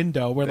outside the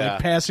window. We're like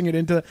passing it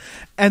into,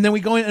 and then we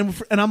go in,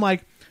 and I'm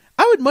like,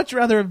 I would much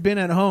rather have been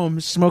at home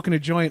smoking a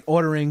joint,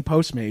 ordering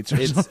Postmates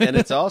or something. And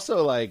it's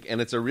also like, and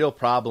it's a real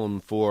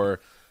problem for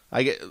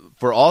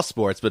all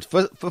sports, but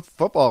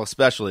football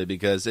especially,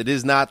 because it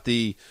is not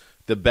the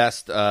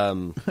best. This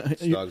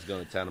dog's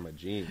going to town on my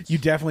jeans. You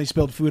definitely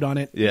spilled food on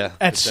it. Yeah,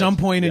 at some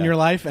point in your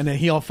life, and then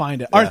he'll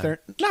find it. Yeah. Arthur,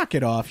 knock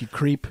it off, you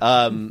creep.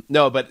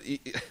 No, but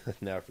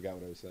now I forgot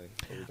what I was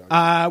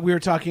saying. We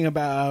were talking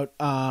about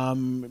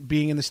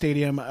being in the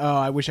stadium. Oh,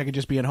 I wish I could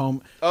just be at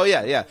home. Oh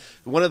yeah.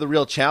 One of the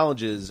real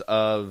challenges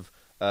of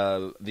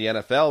the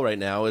NFL right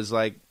now is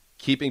like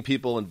keeping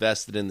people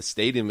invested in the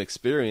stadium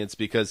experience,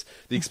 because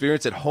the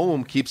experience at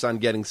home keeps on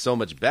getting so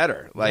much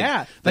better.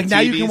 Like like TVs now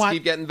you can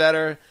keep getting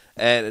better.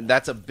 And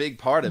that's a big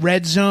part of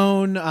Red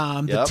Zone,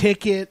 the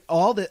ticket,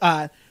 all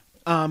the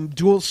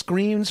dual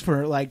screens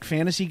for like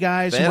fantasy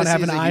guys who want to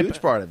have an iPad. Fantasy is a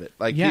huge part of it.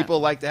 Like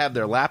people like to have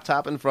their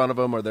laptop in front of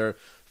them or their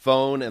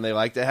phone, and they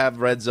like to have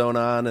Red Zone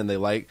on, and they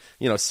like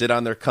sit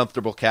on their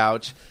comfortable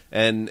couch.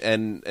 And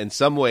in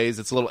some ways,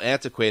 it's a little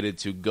antiquated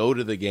to go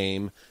to the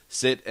game,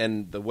 sit,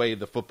 and the way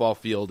the football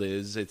field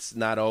is, it's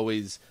not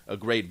always a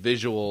great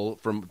visual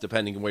from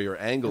depending on where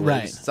your angle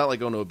is. It's not like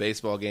going to a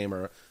baseball game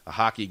or a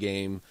hockey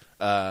game.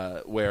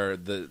 Where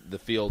the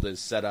field is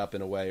set up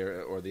in a way,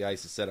 or the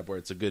ice is set up where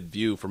it's a good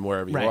view from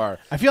wherever you are.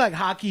 I feel like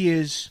hockey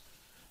is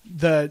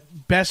the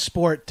best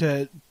sport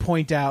to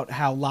point out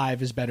how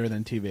live is better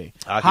than TV.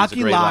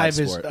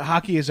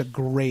 Hockey is a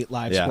great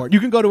live sport. You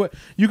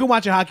can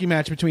watch a hockey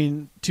match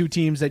between two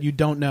teams that you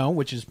don't know,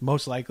 which is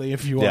most likely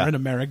if you are an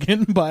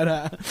American.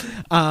 But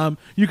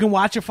you can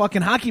watch a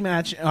fucking hockey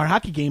match or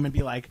hockey game and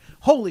be like,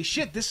 holy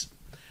shit, this.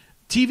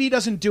 TV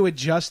doesn't do it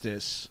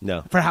justice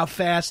for how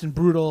fast and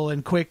brutal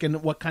and quick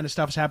and what kind of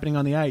stuff is happening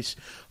on the ice.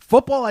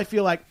 Football, I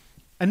feel like,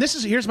 and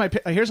here's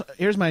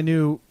my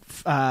new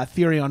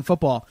theory on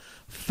football.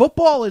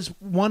 Football is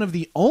one of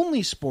the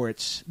only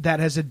sports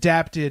that has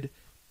adapted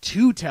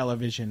to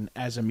television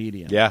as a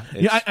medium. Yeah,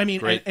 I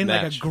mean, in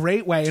like a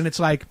great way. And it's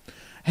like,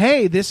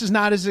 hey, this is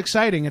not as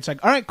exciting. It's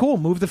like, all right, cool,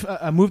 move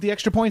the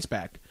extra points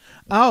back.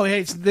 Oh,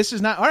 hey, this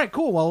is not all right.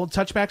 Cool. Well,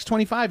 touchback's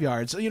 25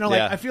 yards.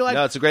 I feel like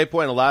it's a great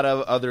point. A lot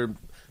of other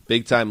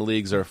big time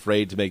leagues are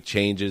afraid to make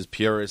changes.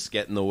 Purists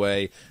get in the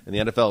way, and the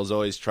NFL has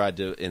always tried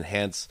to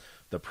enhance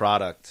the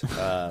product.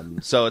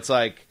 So it's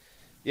like,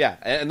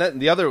 and then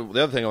the other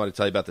thing I want to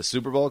tell you about the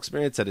Super Bowl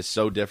experience that is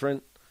so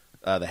different,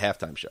 the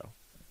halftime show.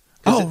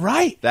 Oh,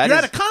 right. You're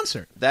at a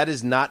concert. That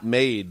is not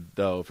made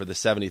though for the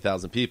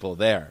 70,000 people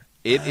there.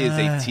 It is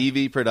a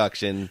TV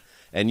production.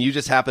 And you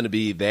just happen to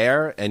be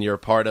there, and you're a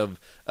part of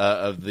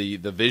the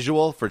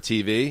visual for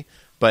TV,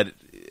 but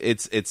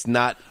it's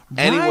not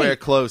anywhere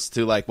close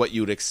to like what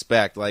you would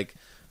expect. Like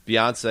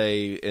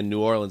Beyonce in New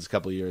Orleans a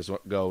couple of years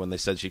ago, when they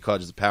said she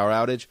caused a power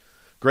outage.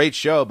 Great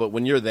show, but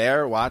when you're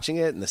there watching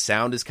it and the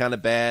sound is kind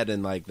of bad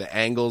and like the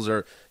angles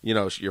are,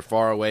 you're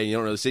far away, and you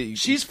don't really see.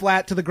 She's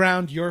flat to the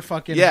ground. You're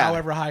fucking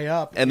however high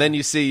up, and then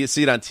you see it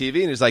on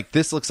TV, and it's like,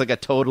 this looks like a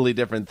totally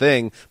different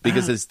thing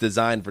because it's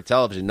designed for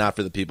television, not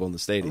for the people in the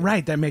stadium.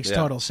 Right, that makes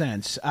total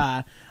sense.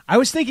 I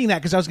was thinking that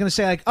because I was going to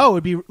say like, oh,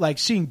 it'd be like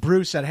seeing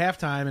Bruce at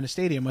halftime in a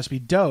stadium must be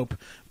dope,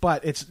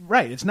 but it's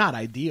not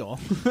ideal.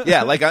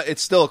 Yeah, like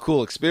it's still a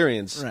cool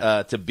experience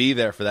to be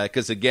there for that,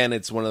 because again,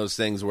 it's one of those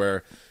things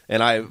where.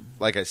 And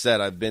like I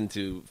said, I've been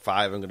to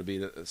 5. I'm going to be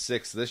to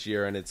 6 this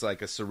year, and it's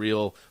like a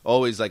surreal,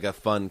 always like a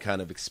fun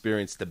kind of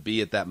experience to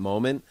be at that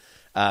moment.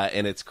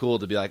 And it's cool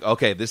to be like,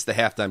 okay, this is the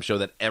halftime show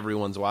that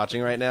everyone's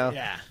watching right now.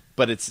 Yeah.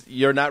 But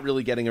you're not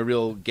really getting a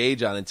real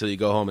gauge on it until you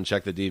go home and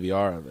check the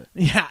DVR of it.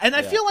 Yeah, and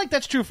I feel like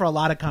that's true for a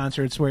lot of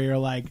concerts where you're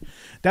like,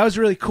 that was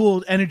really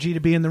cool energy to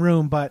be in the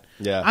room, but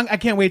I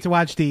can't wait to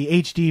watch the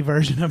HD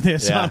version of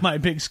this on my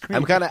big screen.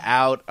 I'm kind of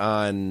out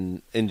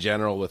on, in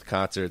general, with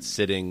concerts,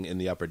 sitting in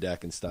the upper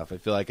deck and stuff. I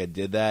feel like I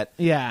did that.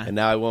 Yeah. And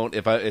now I won't.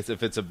 If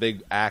it's a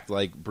big act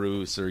like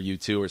Bruce or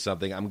U2 or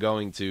something, I'm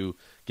going to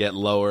get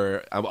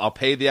lower. I'll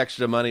pay the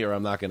extra money, or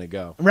I'm not going to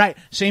go. Right.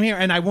 Same here.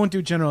 And I won't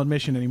do general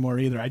admission anymore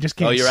either. I just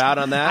can't. Oh, you're out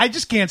on that? I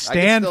just can't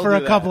stand for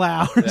a couple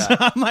hours. Yeah.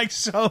 I'm like,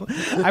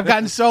 I've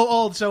gotten so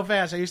old so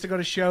fast. I used to go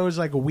to shows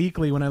like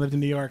weekly when I lived in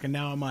New York, and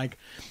now I'm like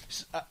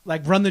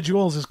Run the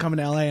Jewels is coming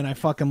to LA, and I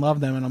fucking love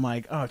them, and I'm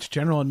like, oh, it's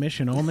general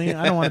admission only.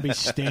 I don't want to be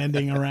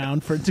standing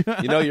around for 2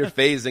 hours. You're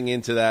phasing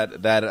into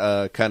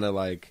that kind of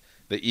like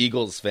the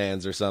Eagles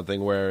fans or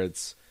something, where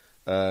it's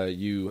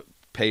you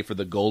pay for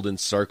the golden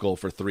circle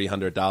for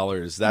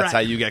 $300. That's how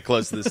you get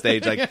close to the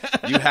stage. Like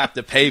you have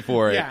to pay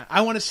for it. Yeah,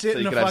 I want to sit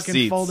in a fucking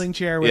seats. folding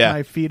chair with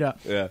my feet up.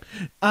 Yeah.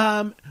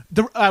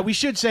 We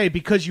should say,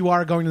 because you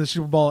are going to the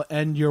Super Bowl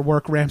and your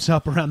work ramps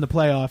up around the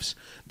playoffs,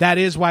 that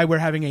is why we're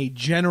having a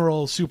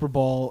general Super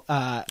Bowl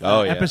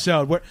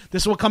episode. Where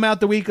this will come out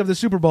the week of the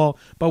Super Bowl,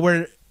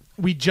 but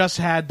we just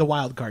had the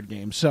wild card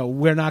game, so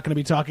we're not going to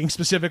be talking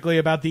specifically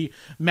about the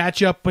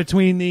matchup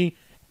between the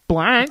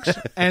blanks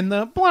and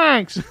the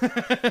blanks.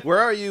 Where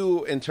are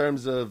you in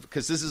terms of,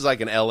 because this is like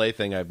an LA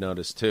thing I've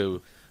noticed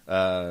too.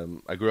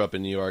 I grew up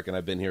in New York and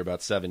I've been here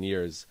about 7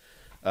 years.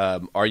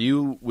 Would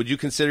you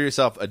consider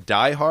yourself a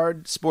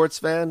diehard sports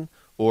fan,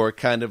 or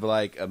kind of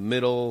like a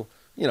middle,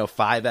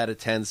 5 out of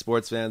 10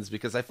 sports fans?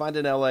 Because I find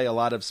in LA a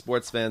lot of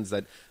sports fans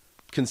that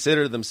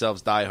consider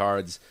themselves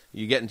diehards.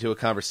 You get into a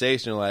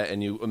conversation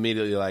and you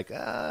immediately like,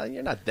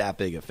 you're not that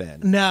big a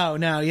fan. No,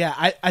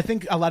 yeah. I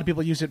think a lot of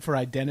people use it for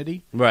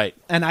identity. Right.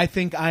 And I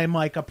think I'm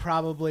like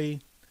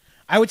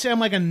I would say I'm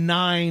like a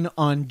 9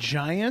 on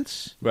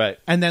Giants. Right.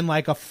 And then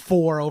like a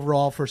 4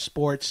 overall for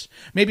sports.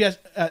 Maybe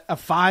a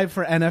 5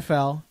 for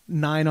NFL,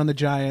 9 on the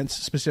Giants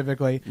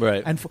specifically.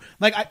 Right. And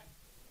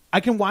I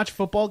can watch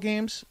football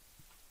games.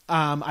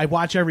 I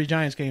watch every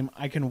Giants game.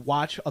 I can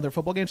watch other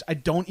football games. I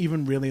don't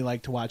even really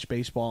like to watch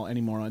baseball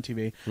anymore on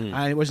TV.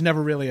 I was never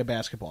really a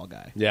basketball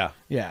guy. Yeah.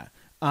 Yeah.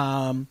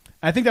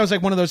 I think that was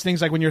like one of those things,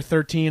 like when you're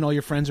 13, all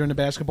your friends are into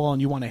basketball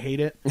and you want to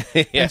hate it.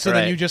 And so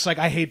then you just like,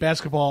 I hate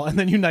basketball. And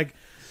then you're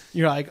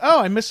like,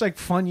 oh, I miss like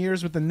fun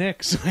years with the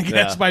Knicks, I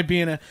guess, by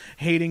being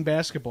hating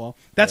basketball.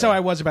 That's how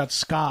I was about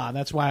ska.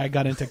 That's why I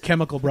got into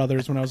Chemical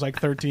Brothers when I was like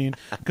 13,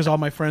 because all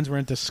my friends were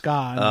into ska.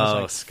 And I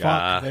was like, ska.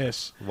 Fuck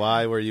this.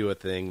 Why were you a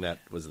thing that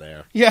was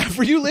there? Yeah,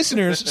 for you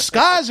listeners,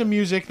 ska is a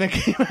music that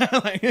came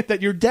out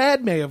that your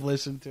dad may have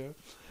listened to.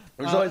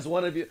 There's always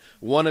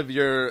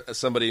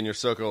somebody in your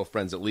circle of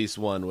friends, at least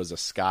one, was a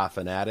ska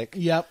fanatic.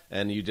 Yep.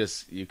 And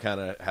you kind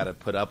of had to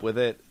put up with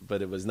it,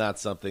 but it was not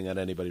something that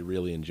anybody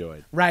really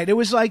enjoyed. Right. It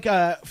was like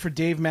for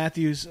Dave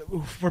Matthews,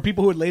 for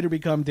people who would later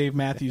become Dave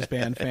Matthews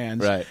Band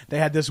fans. Right. They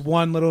had this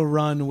one little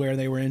run where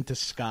they were into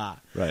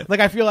ska. Right. Like,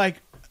 I feel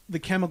like the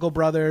Chemical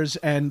Brothers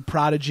and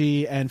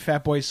Prodigy and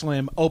Fatboy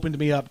Slim opened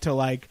me up to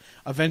like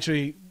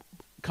eventually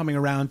coming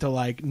around to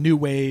like new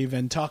wave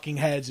and Talking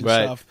Heads and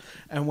stuff,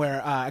 and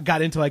where I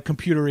got into like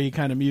computery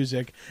kind of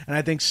music. And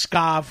I think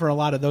ska, for a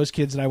lot of those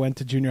kids that I went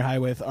to junior high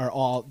with, are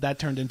all that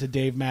turned into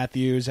Dave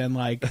Matthews and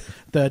like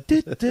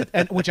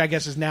which I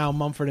guess is now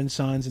Mumford and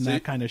Sons and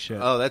that kind of shit.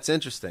 Oh, that's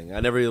interesting.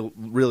 I never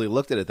really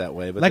looked at it that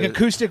way. But like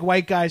acoustic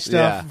white guy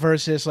stuff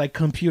versus like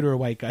computer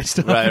white guy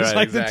stuff. Right,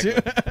 like exactly.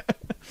 The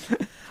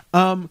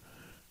two.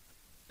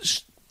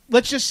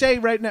 Let's just say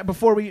right now,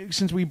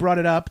 since we brought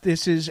it up,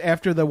 this is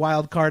after the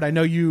wild card. I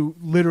know you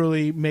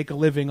literally make a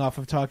living off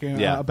of talking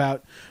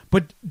about,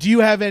 but do you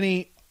have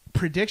any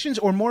predictions,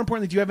 or more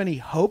importantly, do you have any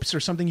hopes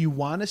or something you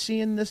want to see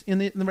in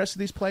the rest of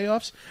these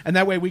playoffs? And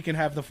that way we can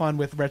have the fun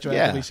with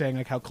retroactively saying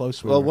like how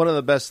close we were. Well, one of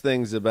the best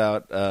things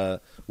about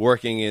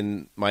working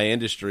in my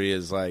industry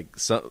is like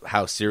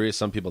how serious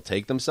some people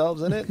take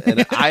themselves in it,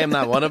 and I am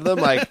not one of them.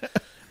 Like,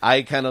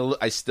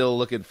 I still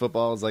look at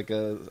football as like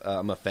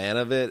I'm a fan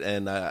of it,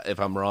 and if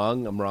I'm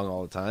wrong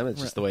all the time. It's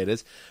just the way it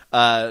is.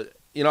 I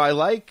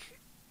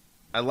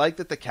like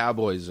that the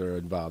Cowboys are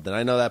involved, and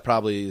I know that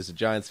probably as a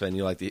Giants fan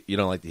you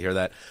don't like to hear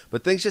that,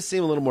 but things just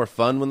seem a little more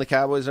fun when the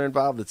Cowboys are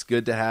involved. It's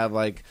good to have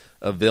like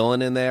a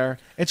villain in there.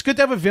 It's good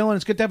to have a villain.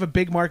 It's good to have a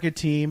big market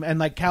team, and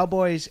like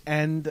Cowboys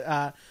and.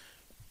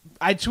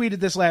 I tweeted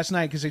this last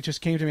night because it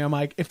just came to me. I'm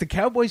like, if the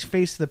Cowboys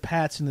face the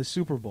Pats in the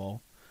Super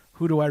Bowl,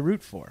 who do I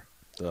root for?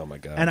 Oh, my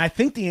God. And I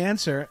think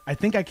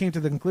I came to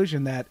the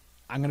conclusion that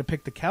I'm going to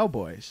pick the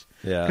Cowboys.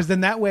 Yeah. Because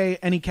then that way,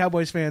 any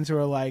Cowboys fans who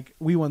are like,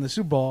 we won the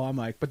Super Bowl, I'm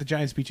like, but the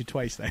Giants beat you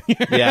twice that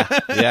year.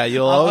 Yeah,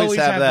 you'll always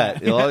have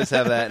that. You'll Yeah. always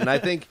have that. And I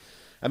think,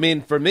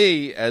 for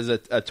me, as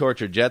a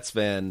tortured Jets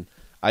fan,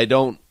 I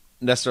don't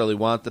necessarily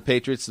want the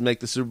Patriots to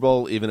make the Super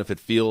Bowl, even if it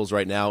feels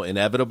right now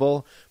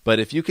inevitable. But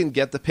if you can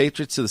get the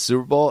Patriots to the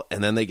Super Bowl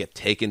and then they get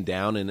taken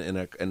down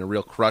in a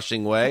real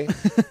crushing way,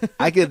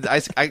 I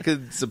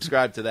could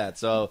subscribe to that.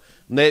 So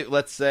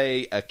let's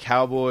say a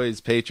Cowboys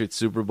Patriots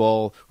Super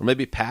Bowl, or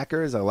maybe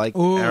Packers. I like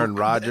Aaron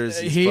Rodgers.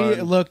 He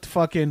fun. looked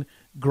fucking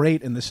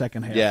great in the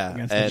second half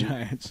against the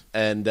Giants.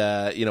 And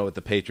with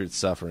the Patriots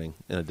suffering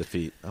in a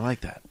defeat. I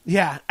like that.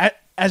 Yeah.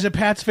 As a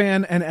Pats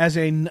fan and as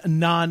a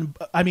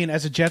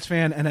as a Jets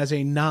fan and as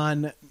a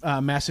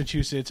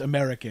non-Massachusetts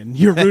American,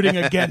 you're rooting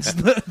against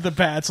the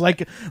Pats,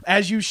 like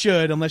as you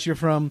should, unless you're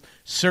from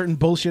certain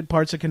bullshit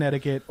parts of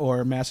Connecticut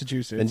or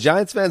Massachusetts. And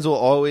Giants fans will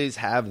always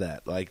have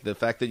that, like the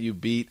fact that you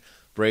beat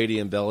Brady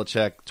and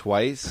Belichick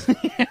twice.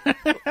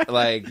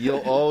 Like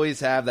you'll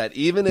always have that,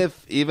 even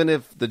if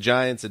the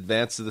Giants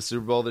advanced to the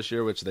Super Bowl this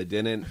year, which they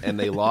didn't, and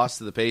they lost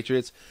to the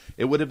Patriots,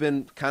 it would have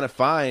been kind of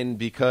fine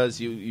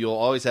because you'll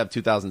always have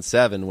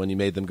 2007 when you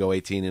made them go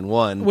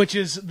 18-1, which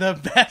is the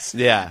best.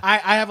 Yeah,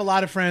 I have a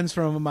lot of friends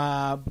from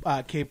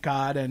Cape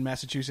Cod and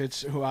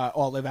Massachusetts who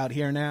all live out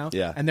here now.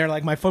 Yeah, and they're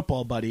like my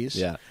football buddies.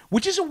 Yeah,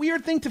 which is a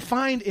weird thing to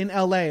find in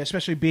LA,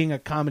 especially being a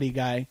comedy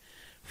guy.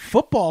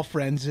 Football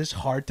friends is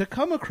hard to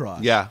come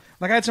across. Yeah.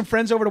 Like I had some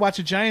friends over to watch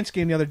a Giants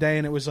game the other day,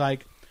 and it was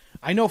like,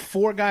 I know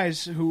 4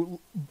 guys who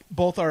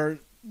both are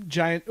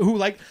Giant, who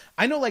like,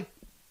 I know like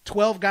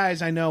 12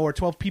 guys I know, or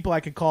 12 people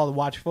I could call to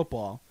watch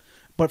football,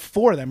 but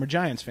 4 of them are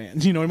Giants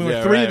fans. You know what I mean?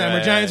 Yeah, 3 of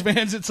them are Giants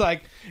fans. It's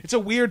like, it's a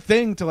weird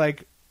thing to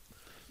like,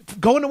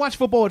 going to watch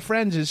football with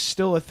friends is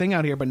still a thing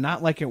out here, but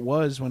not like it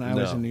was when I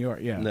was in New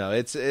York. Yeah. No,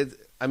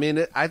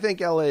 I think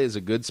LA is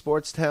a good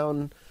sports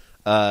town.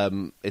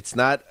 It's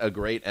not a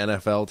great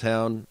NFL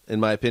town, in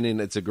my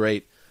opinion. It's a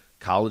great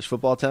college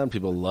football town.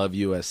 People love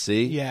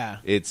USC. Yeah.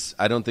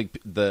 I don't think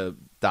the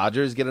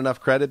Dodgers get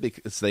enough credit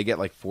because they get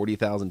like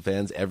 40,000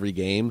 fans every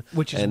game.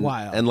 Which is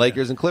wild. And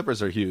Lakers and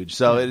Clippers are huge.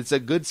 So it's a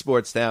good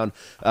sports town.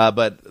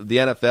 But the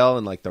NFL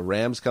and like the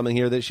Rams coming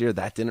here this year,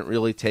 that didn't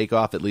really take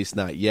off, at least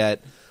not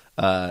yet.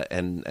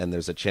 And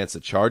there's a chance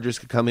the Chargers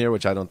could come here,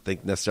 which I don't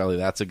think necessarily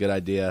that's a good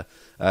idea,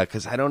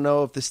 because I don't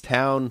know if this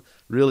town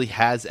really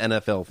has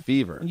NFL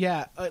fever.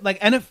 Yeah,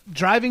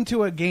 driving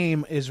to a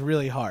game is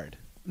really hard,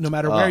 no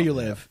matter where you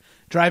live.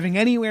 Driving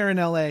anywhere in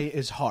LA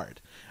is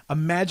hard.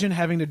 Imagine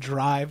having to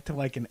drive to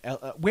like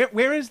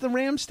where is the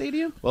Rams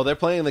stadium? Well, they're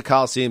playing in the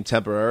Coliseum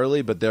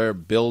temporarily, but they're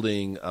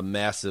building a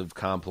massive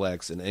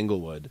complex in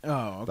Inglewood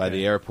by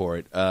the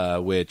airport,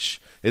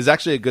 which is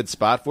actually a good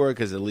spot for it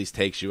because it at least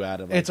takes you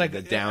out of it's like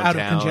the downtown,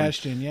 out of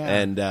congestion, yeah.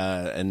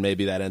 And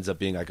maybe that ends up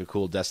being like a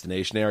cool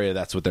destination area.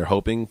 That's what they're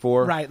hoping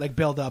for, right? Like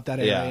build up that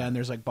area, and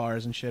there's like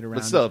bars and shit around.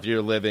 But still, if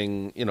you're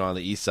living, on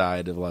the east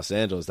side of Los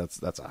Angeles,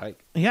 that's a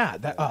hike. Yeah,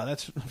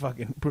 that's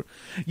fucking.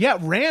 Yeah,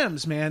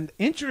 Rams, man,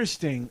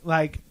 interesting.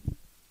 Like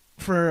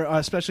for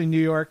especially New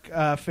York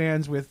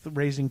fans with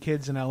raising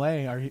kids in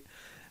LA,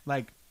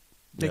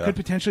 they could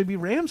potentially be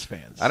Rams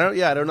fans. I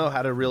don't know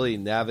how to really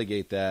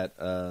navigate that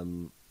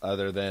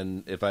other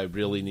than if I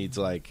really need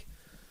to like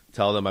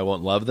tell them I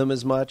won't love them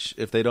as much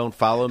if they don't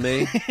follow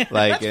me.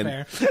 Like,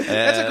 fair.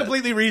 That's a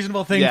completely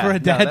reasonable thing for a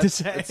dad to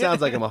say. It sounds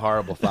like I'm a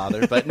horrible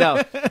father, but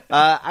no.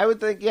 I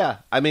would think,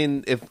 I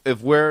mean,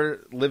 if we're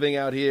living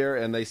out here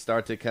and they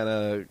start to kind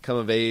of come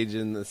of age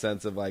in the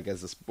sense of like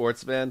as a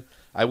sports fan,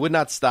 I would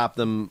not stop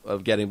them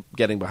of getting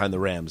behind the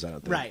Rams. I don't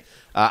think. Right.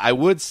 I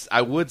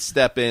would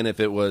step in if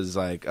it was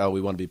like, oh,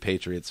 we want to be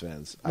Patriots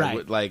fans. Right. I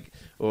would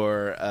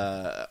or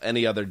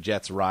any other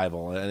Jets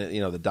rival, and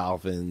the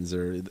Dolphins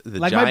or the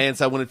like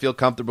Giants. I wouldn't feel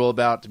comfortable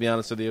about, to be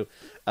honest with you.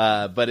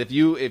 But if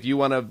you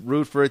want to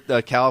root for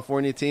a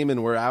California team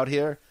and we're out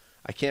here,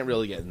 I can't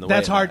really get in the way.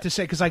 That's hard to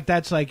say because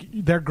that's like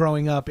they're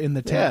growing up in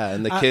the town. Yeah,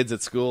 and the kids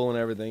at school and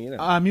everything.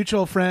 A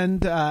mutual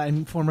friend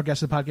and former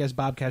guest of the podcast,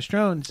 Bob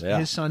Castrone's,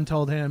 his son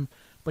told him,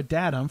 "But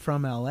Dad, I'm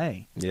from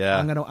L.A. Yeah,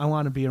 I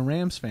want to be a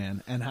Rams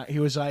fan," and he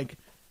was like,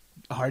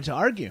 "Hard to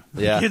argue."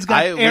 Yeah, the kid's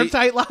got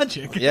airtight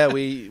logic. Yeah,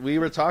 we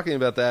were talking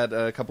about that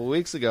a couple of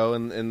weeks ago,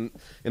 in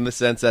the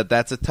sense that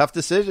that's a tough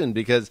decision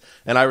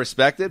and I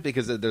respect it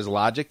because there's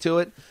logic to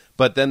it.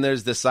 But then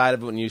there's the side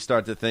of it when you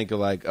start to think of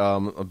like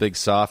a big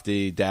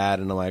softy dad,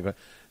 and I'm like,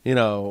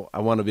 I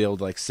want to be able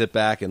to like sit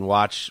back and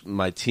watch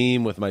my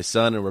team with my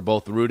son, and we're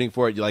both rooting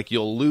for it.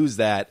 You'll lose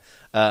that,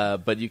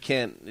 but you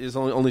can't. There's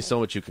only so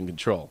much you can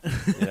control.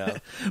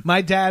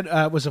 My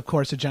dad was, of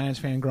course, a Giants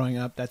fan growing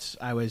up. It's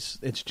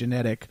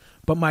genetic.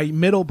 But my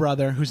middle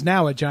brother, who's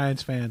now a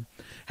Giants fan,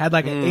 had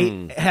like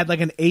an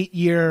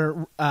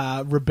 8-year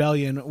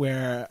rebellion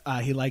where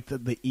he liked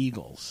the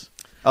Eagles.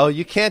 Oh,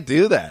 you can't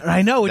do that.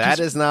 I know. That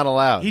is not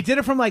allowed. He did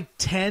it from like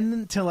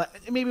 10 to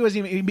maybe it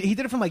wasn't even. He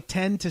did it from like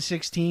 10 to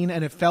 16,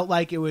 and it felt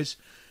like it was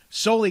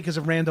solely because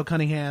of Randall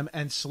Cunningham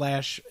and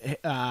Slash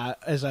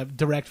as a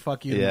direct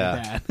fuck you to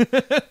my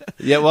dad.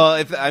 Yeah,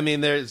 well,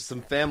 there's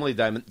some family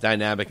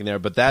dynamic in there,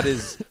 but that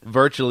is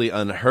virtually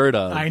unheard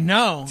of. I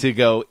know. To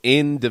go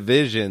in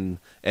division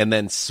and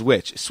then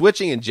switch.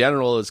 Switching in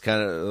general is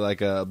kind of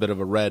like a bit of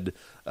a red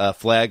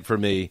flag for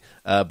me,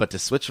 but to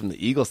switch from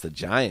the Eagles to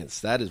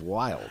Giants, that is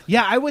wild.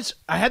 Yeah,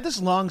 I had this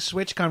long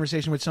switch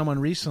conversation with someone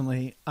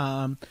recently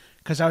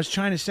because I was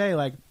trying to say,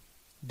 like,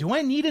 do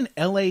I need an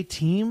LA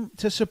team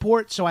to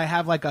support? So I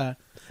have like a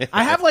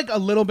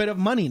little bit of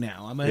money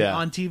now. I'm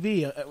on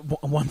TV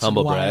once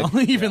Humble in a while,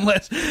 brag. even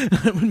less,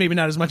 maybe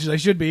not as much as I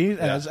should be,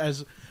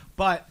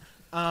 but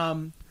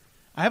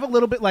I have a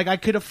little bit. Like I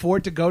could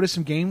afford to go to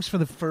some games for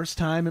the first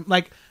time, and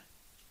like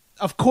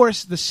of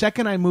course, the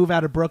second I move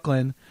out of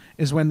Brooklyn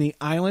is when the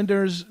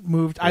Islanders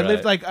moved. I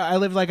lived like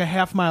a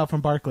half mile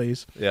from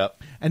Barclays.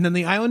 Yep. And then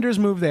the Islanders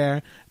moved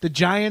there. The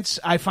Giants,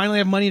 I finally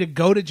have money to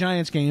go to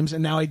Giants games,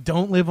 and now I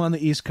don't live on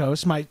the East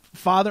Coast. My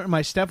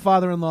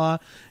stepfather-in-law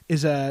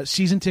is a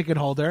season ticket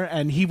holder,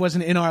 and he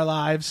wasn't in our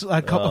lives. You know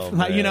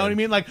what I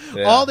mean? Like,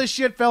 all this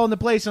shit fell into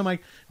place. I'm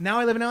like, now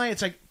I live in LA.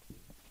 It's like,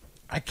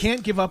 I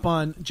can't give up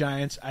on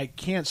Giants. I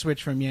can't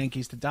switch from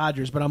Yankees to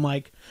Dodgers. But I'm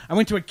like, I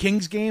went to a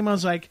Kings game. I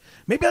was like,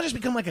 maybe I'll just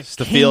become like a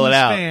Kings feel it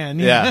out. fan.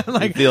 Yeah,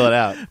 like, feel it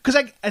out. Because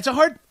it's a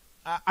hard.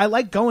 I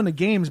like going to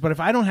games, but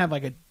if I don't have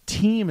like a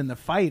team in the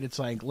fight, it's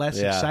like less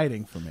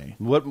exciting for me.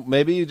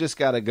 Maybe you just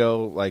got to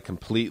go like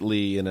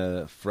completely in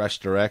a fresh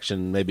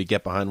direction. Maybe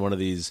get behind one of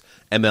these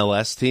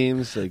MLS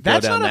teams. Like,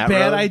 That's go down not a that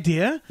bad road.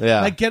 idea.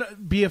 Yeah, like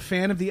be a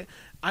fan of the.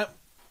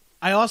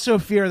 I also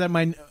fear that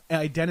my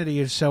identity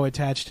is so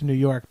attached to New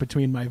York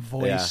between my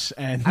voice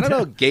and I don't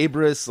know,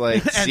 Gabrus,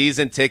 like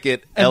season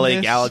ticket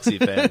LA Galaxy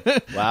fan.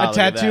 Wow, a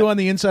tattoo on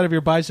the inside of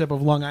your bicep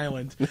of Long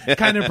Island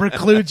kind of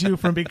precludes you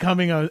from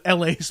becoming a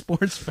LA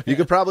sports fan. You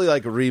could probably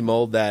like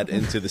remold that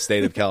into the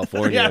state of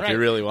California if you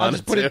really wanted I'll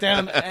just put to.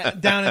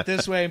 it down it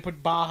this way and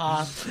put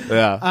Baja.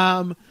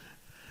 Yeah.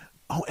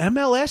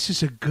 MLS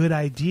is a good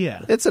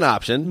idea. It's an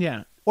option.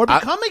 Yeah. Or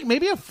becoming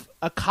maybe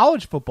a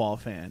college football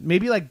fan.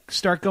 Maybe like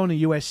start going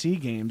to USC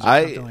games or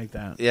something like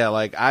that. Yeah,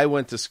 like I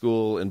went to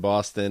school in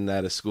Boston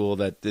at a school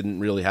that didn't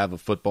really have a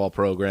football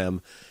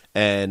program.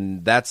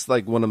 And that's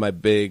like one of my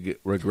big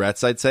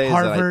regrets, I'd say.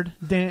 Harvard,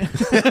 Dan.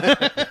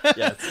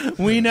 Yes.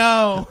 We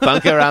know.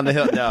 Bunker around the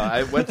hill. No,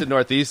 I went to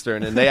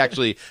Northeastern, and they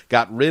actually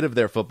got rid of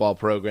their football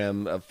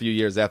program a few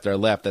years after I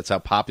left. That's how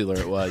popular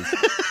it was.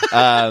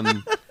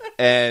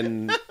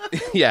 And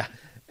yeah.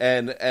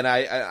 And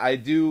I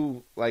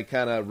do like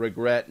kind of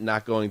regret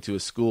not going to a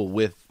school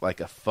with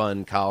like a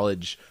fun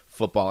college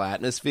football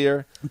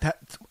atmosphere.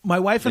 My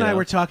wife and I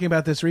were talking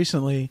about this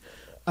recently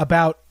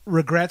about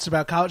regrets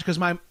about college because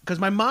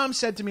my mom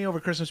said to me over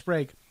Christmas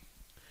break,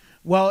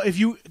 well, if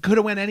you could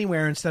have went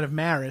anywhere instead of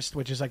Marist,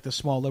 which is like the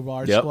small liberal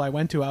arts school I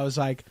went to, I was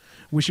like,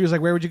 she was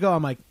like, where would you go?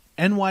 I'm like,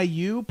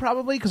 NYU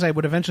probably, because I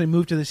would eventually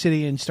move to the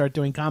city and start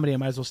doing comedy. I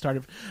might as well start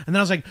it. And then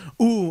I was like,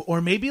 ooh,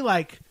 or maybe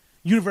like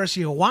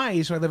University of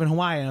Hawaii, so I live in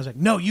Hawaii, and I was like,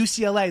 no,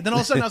 UCLA. Then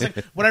all of a sudden I was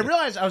like, what I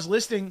realized, I was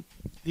listing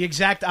the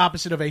exact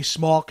opposite of a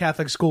small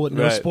Catholic school with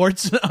no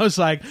sports. I was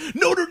like,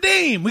 Notre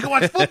Dame, we can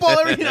watch football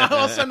every night.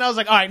 All of a sudden I was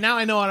like, all right, now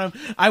I know what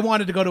I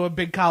wanted to go to a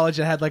big college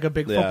that had like a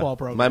big football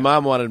program. My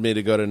mom wanted me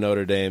to go to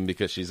Notre Dame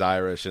because she's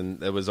Irish,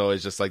 and it was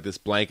always just like this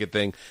blanket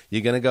thing.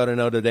 You're going to go to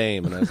Notre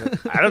Dame? And I was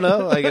like, I don't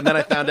know. Like, and then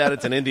I found out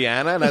it's in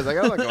Indiana, and I was like,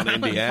 I'm not going to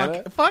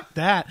Indiana. Fuck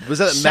that. Was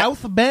that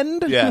South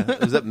Bend? Yeah.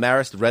 Was that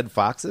Marist Red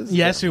Foxes?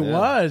 Yes, it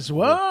was.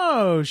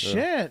 Whoa,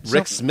 shit.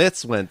 Rick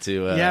Smits went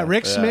to...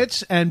 Rick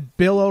Smits and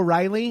Bill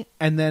O'Reilly,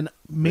 and then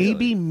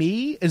maybe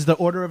me is the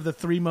order of the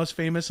three most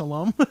famous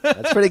alum.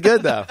 That's pretty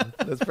good, though.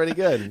 That's pretty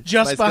good.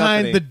 Just nice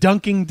behind company. the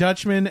Dunking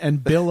Dutchman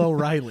and Bill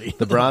O'Reilly.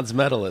 The bronze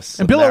medalists.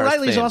 And Bill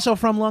O'Reilly's also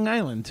from Long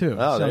Island, too.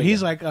 Oh, so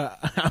he's like,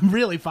 I'm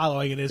really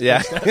following in his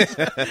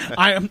footsteps.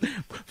 I am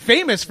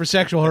famous for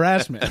sexual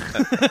harassment.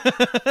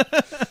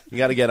 You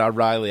got to get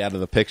O'Reilly out of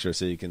the picture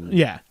so you can...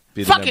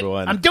 Be the Fuck number it.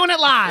 one. I'm doing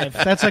it live.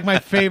 That's like one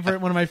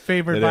of my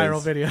favorite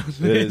viral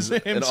videos. It is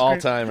an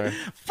all-timer.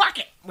 Fuck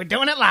it. We're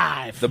doing it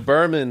live. The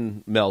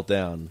Berman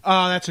meltdown.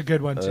 Oh, that's a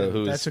good one, too.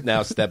 Who's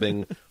now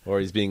stepping, or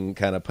he's being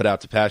kind of put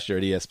out to pasture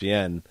at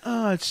ESPN.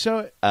 Oh, it's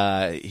so...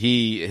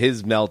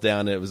 His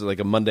meltdown, it was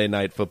like a Monday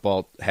Night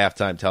Football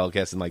halftime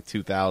telecast in like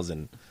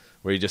 2000,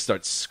 where he just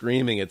starts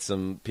screaming at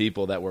some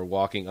people that were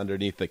walking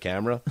underneath the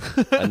camera.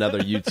 Another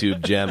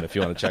YouTube gem if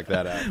you want to check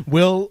that out.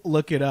 We'll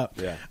look it up.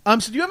 Yeah.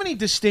 So do you have any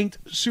distinct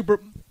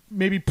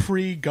maybe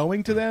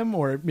pre-going to them,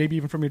 or maybe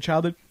even from your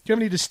childhood, do you have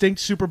any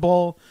distinct Super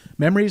Bowl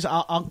memories?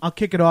 I'll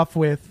kick it off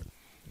with,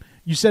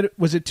 you said,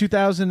 was it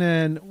 2000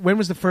 and, when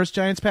was the first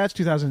Giants patch?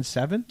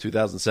 2007?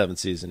 2007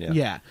 season, yeah.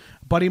 Yeah.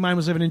 Buddy of mine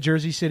was living in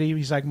Jersey City.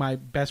 He's like my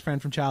best friend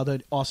from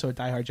childhood, also a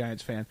diehard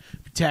Giants fan.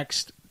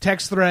 Text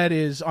thread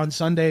is on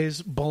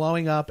Sundays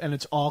blowing up, and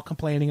it's all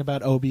complaining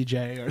about OBJ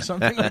or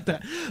something like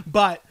that.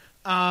 But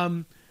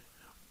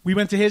we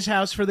went to his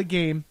house for the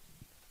game.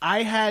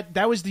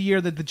 That was the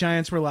year that the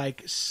Giants were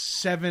like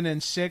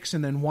 7-6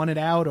 and then won it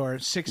out, or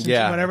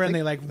 6-2, whatever, and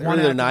they like won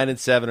either out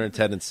 9-7 or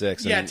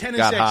 10-6. Yeah,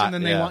 10-6, and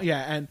then they won. Yeah,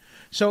 and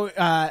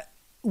so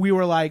we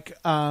were like.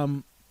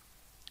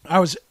 I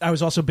was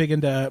also big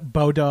into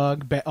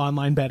Bodog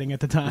online betting at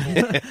the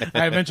time.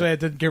 I eventually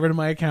had to get rid of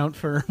my account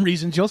for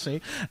reasons you'll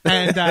see.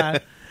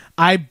 And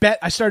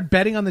I started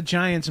betting on the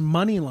Giants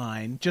money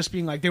line, just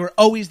being like, they were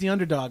always the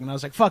underdog, and I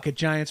was like, fuck it,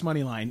 Giants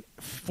money line,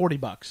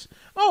 $40.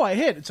 Oh, I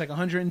hit. It's like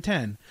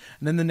 110. And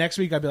then the next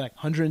week I'd be like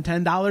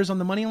 $110 on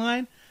the money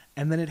line,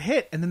 and then it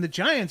hit, and then the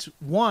Giants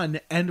won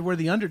and were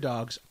the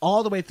underdogs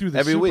all the way through the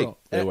every Super week. Bowl.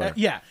 They were.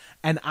 Yeah,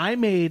 and I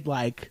made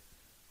like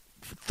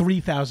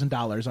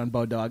 $3,000 on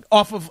Bodog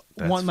off of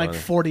one like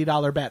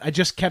 $40 bet. I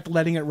just kept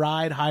letting it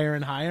ride higher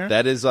and higher.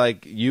 That is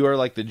like, you are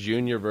like the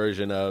junior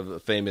version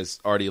of famous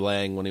Artie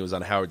Lang when he was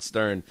on Howard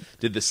Stern.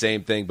 Did the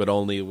same thing, but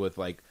only with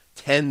like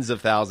tens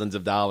of thousands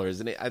of dollars,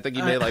 and I think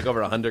he made like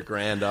over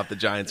 $100,000 off the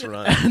Giants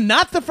run.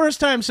 Not the first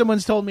time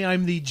someone's told me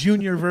I'm the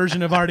junior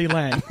version of Artie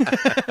Lang.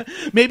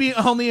 Maybe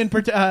only in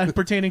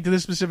pertaining to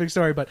this specific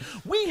story, but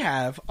we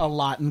have a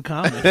lot in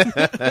common.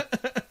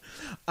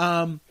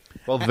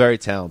 Well, very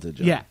talented,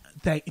 John. Yeah,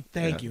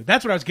 thank you.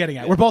 That's what I was getting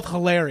at. We're both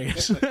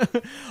hilarious.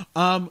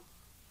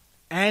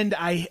 And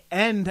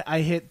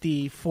I hit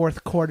the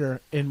fourth quarter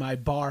in my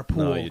bar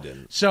pool. No, you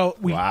didn't. So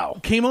we Wow.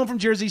 came home from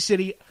Jersey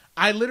City.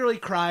 I literally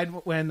cried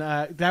when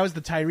that was the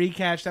Tyree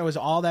catch. That was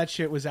all that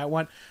shit was that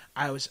one.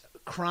 I was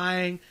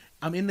crying.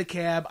 I'm in the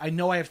cab. I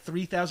know I have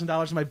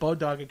 $3,000 in my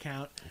Bodog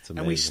account.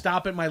 And we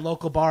stop at my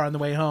local bar on the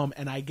way home,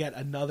 and I get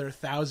another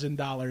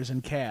 $1,000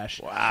 in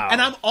cash. Wow.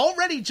 And I'm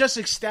already just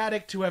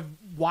ecstatic to have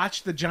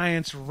watched the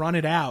Giants run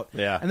it out.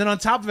 Yeah. And then on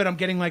top of it, I'm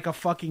getting like a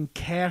fucking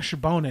cash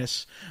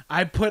bonus.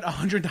 I put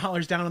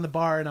 $100 down on the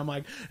bar, and I'm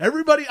like,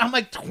 everybody, I'm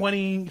like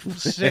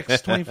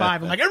 26,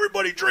 25. I'm like,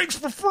 everybody drinks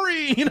for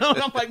free. You know,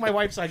 and I'm like, my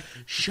wife's like,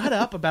 shut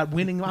up about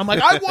winning. I'm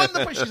like, I won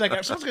the. She's like,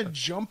 someone's going to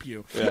jump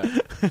you. Yeah.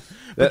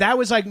 But that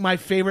was like my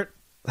favorite.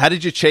 How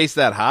did you chase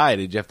that high?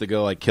 Did you have to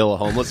go like kill a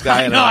homeless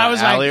guy in an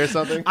alley or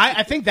something?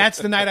 I think that's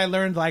the night I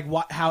learned like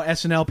how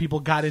SNL people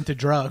got into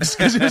drugs,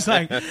 because it's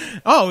like,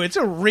 oh, it's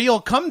a real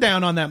come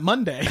down on that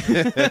Monday.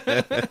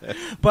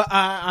 But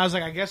I was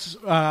like, I guess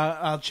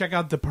I'll check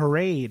out the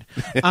parade.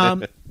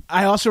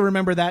 I also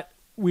remember that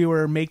we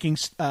were making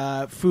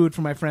food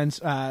for my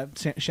friends.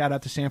 Shout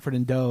out to Sanford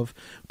and Dove,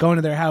 going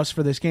to their house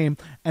for this game,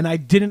 and I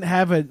didn't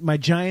have my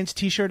Giants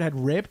T-shirt had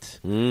ripped,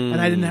 and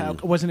I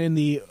wasn't in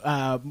the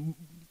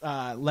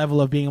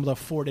level of being able to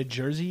afford a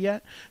jersey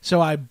yet.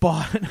 So I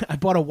bought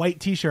a white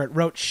T-shirt,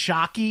 wrote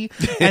Shockey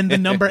and the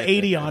number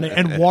 80 on it,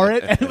 and wore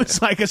it. And it was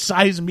like a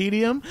size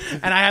medium.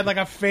 And I had like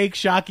a fake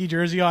Shockey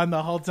jersey on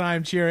the whole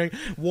time, cheering.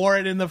 Wore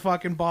it in the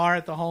fucking bar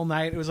the whole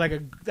night. It was like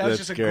that was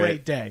just a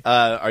great day.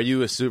 Are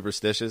you a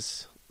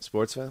superstitious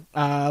sports fan?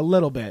 A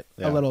little bit.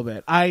 Yeah. A little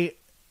bit.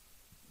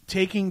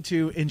 Taking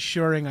to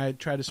ensuring I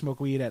try to smoke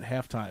weed at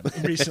halftime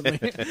recently,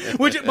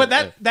 but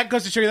that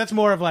goes to show you that's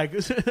more of like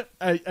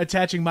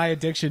attaching my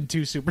addiction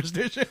to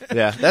superstition.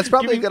 Yeah, that's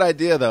probably a good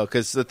idea though,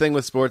 because the thing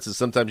with sports is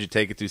sometimes you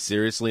take it too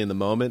seriously in the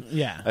moment.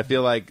 Yeah, I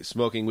feel like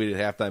smoking weed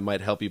at halftime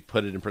might help you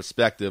put it in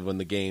perspective when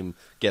the game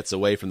gets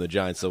away from the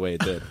Giants the way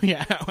it did.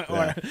 Yeah,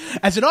 or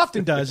as it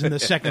often does in the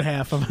second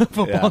half of a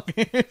football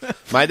game.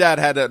 My dad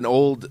had an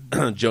old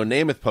Joe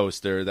Namath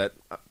poster that.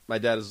 My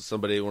dad is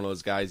one of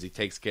those guys, he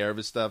takes care of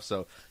his stuff,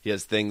 so he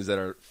has things that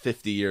are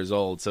 50 years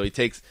old. So he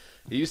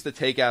used to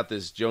take out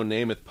this Joe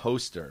Namath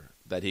poster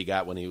that he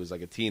got when he was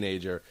like a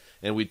teenager,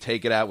 and we'd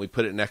take it out and we'd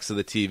put it next to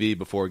the TV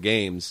before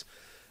games.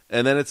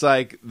 And then it's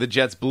like the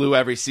Jets blew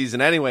every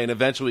season anyway, and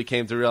eventually we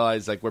came to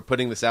realize like we're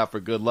putting this out for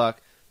good luck.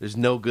 There's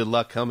no good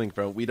luck coming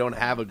from it. We don't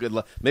have a good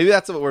luck. Maybe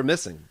that's what we're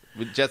missing.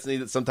 The Jets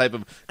needed some type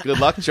of good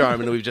luck charm,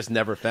 and we've just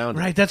never found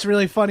it. Right, that's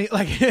really funny.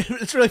 Like,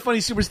 it's really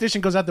funny.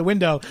 Superstition goes out the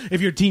window if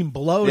your team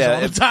blows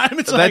all the time.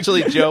 It's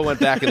eventually, Joe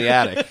went back in the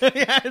attic.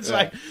 Yeah, it's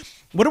like,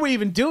 what are we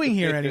even doing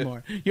here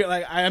anymore? You're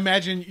like, I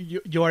imagine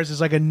yours is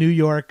like a New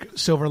York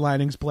Silver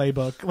Linings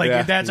playbook. Like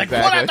your dad's like, pull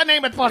out the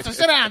name and poster.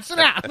 Sit down, sit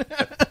down.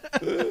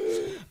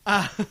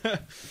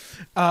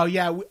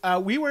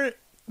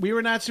 We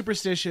were not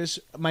superstitious.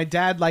 My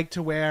dad liked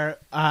to wear.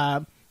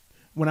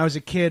 When I was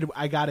a kid,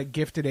 I got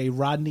gifted a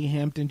Rodney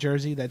Hampton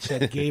jersey that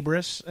said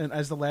Gabrus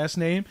as the last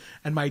name,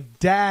 and my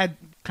dad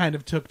kind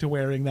of took to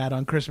wearing that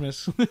on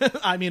Christmas.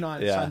 I mean,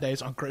 on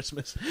Sundays on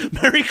Christmas.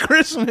 Merry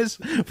Christmas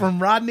from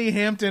Rodney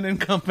Hampton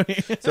and Company.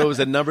 So it was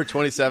a number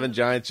 27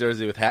 Giants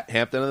jersey with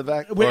Hampton on the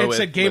back? It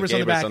said Gabrus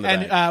on the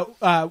back.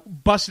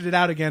 And busted it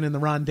out again in the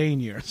Ron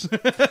Dane years.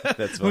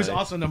 That's Who's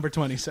also number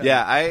 27.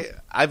 Yeah,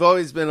 I've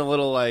always been a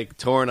little like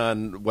torn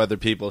on whether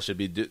people should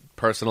be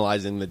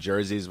personalizing the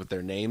jerseys with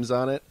their names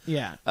on it.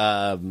 Yeah.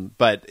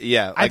 But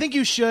yeah. I think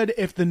you should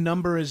if the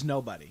number is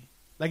nobody.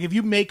 Like if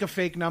you make a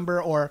fake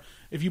number or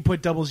if you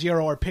put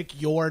 00 or pick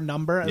your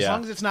number, as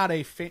long as it's not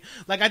a fake.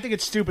 Like I think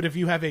it's stupid if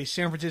you have a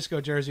San Francisco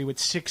jersey with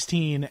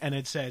 16 and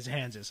it says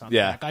Hanzus on the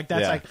back. Like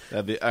that's like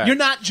you're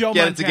not Joe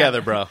Montana. Get it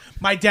together, bro.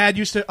 My dad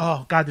used to.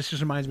 Oh God, this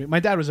just reminds me. My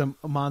dad was a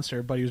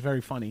monster, but he was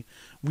very funny.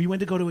 We went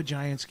to go to a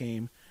Giants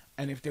game.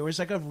 And if there was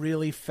like a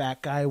really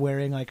fat guy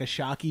wearing like a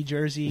Shockey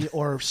jersey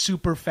or a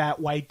super fat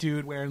white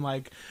dude wearing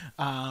like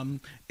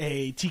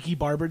a Tiki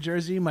Barber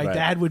jersey, my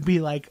dad would be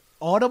like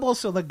audible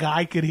so the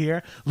guy could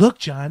hear, "Look,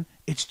 John,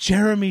 it's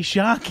Jeremy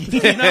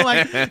Shockey." You know,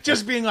 like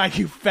just being like,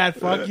 "You fat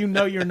fuck, you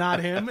know you're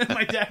not him." And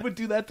my dad would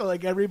do that to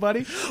like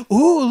everybody.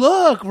 "Ooh,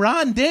 look,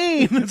 Ron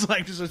Dane." It's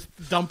like just a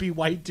dumpy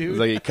white dude. It's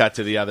like you cut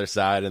to the other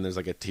side and there's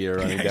like a tear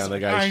running down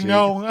the guy's cheek.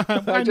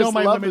 I know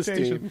my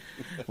limitation.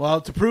 Well,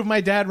 to prove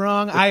my dad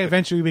wrong, I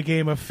eventually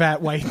became a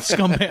fat white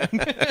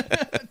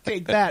scumbag.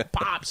 Take that,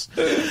 Pops.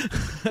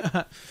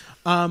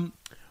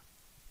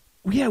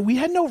 Yeah, we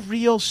had no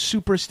real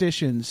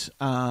superstitions.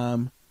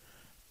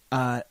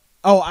 I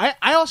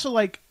also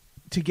like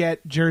to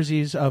get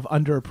jerseys of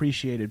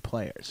underappreciated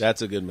players.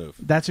 That's a good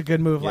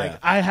move. Like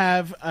I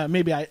have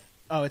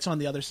oh, it's on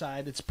the other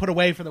side. It's put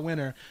away for the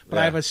winter. But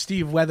Yeah. I have a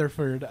Steve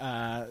Weatherford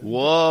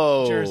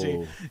Whoa.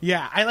 jersey.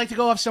 Yeah, I like to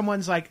go off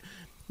someone's like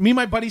me and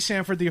my buddy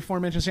Sanford, the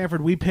aforementioned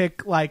Sanford. We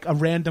pick like a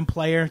random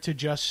player to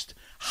just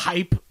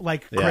hype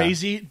like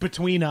crazy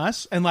between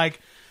us, and like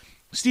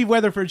Steve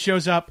Weatherford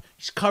shows up.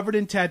 He's covered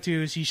in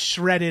tattoos. He's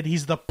shredded.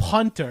 He's the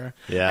punter.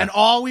 Yeah. And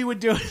all we would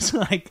do is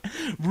like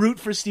root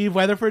for Steve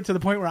Weatherford to the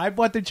point where I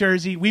bought the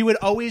jersey. We would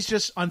always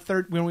just on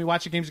third when we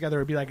watch the games together,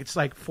 it'd be like it's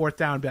like fourth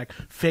down, be like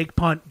fake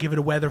punt, give it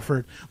to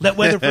Weatherford. Let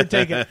Weatherford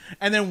take it.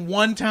 And then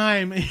one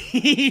time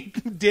he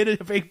did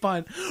a fake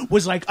punt,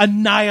 was like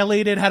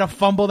annihilated, had a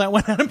fumble that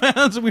went out of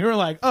bounds, and we were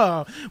like,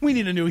 oh, we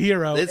need a new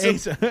hero.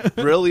 It's a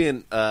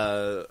brilliant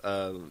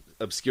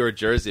obscure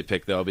jersey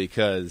pick though,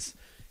 because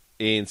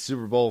in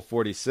Super Bowl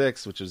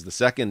 46, which was the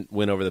second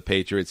win over the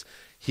Patriots,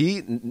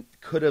 he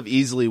could have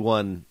easily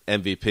won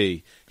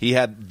MVP. He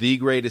had the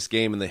greatest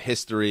game in the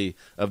history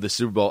of the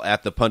Super Bowl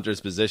at the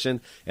punter's position.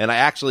 And I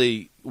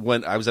actually,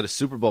 when I was at a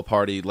Super Bowl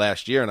party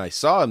last year and I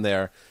saw him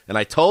there, and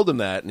I told him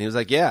that, and he was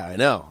like, yeah, I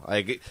know.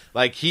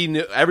 Like he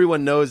knew,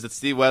 everyone knows that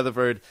Steve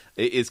Weatherford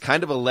is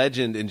kind of a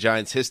legend in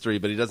Giants history,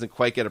 but he doesn't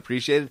quite get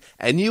appreciated.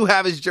 And you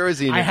have his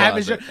jersey in your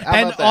closet. How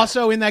and about that?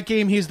 also in that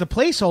game, he's the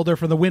placeholder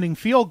for the winning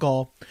field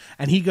goal,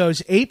 and he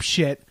goes ape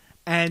shit.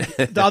 And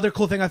the other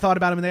cool thing I thought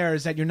about him there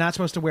is that you're not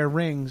supposed to wear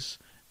rings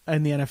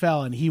in the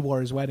NFL, and he wore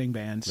his wedding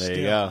band still. There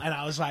you go. And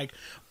I was like,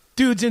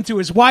 dude's into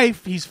his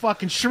wife. He's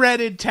fucking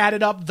shredded,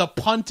 tatted up, the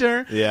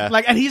punter. Yeah.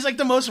 Like, and he's like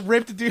the most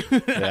ripped dude.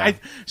 Yeah. I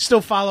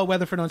still follow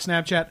Weatherford on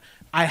Snapchat.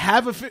 I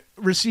have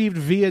received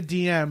via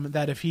DM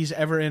that if he's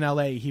ever in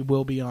LA, he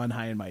will be on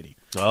High and Mighty.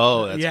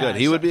 Oh, that's Yeah, good.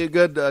 He so- would be a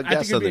good I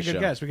guest think on it'd be the a good show.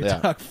 guest. We could Yeah.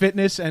 talk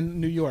fitness and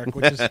New York,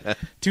 which is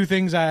two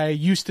things I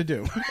used to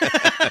do.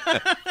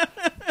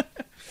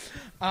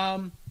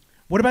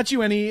 What about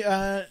you? Any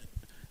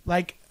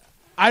like?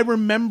 I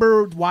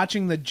remember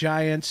watching the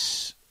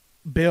Giants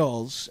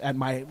Bills at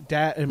my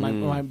dad and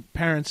my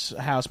parents'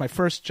 house, my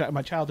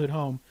my childhood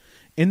home,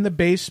 in the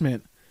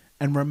basement,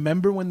 and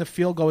remember when the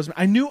field goal was.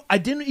 I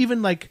didn't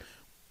even like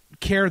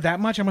care that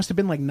much. I must have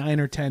been like 9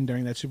 or 10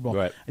 during that Super Bowl.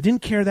 Right. I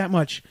didn't care that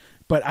much.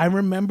 But I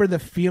remember the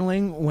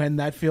feeling when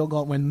that field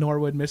goal, when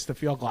Norwood missed the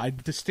field goal. I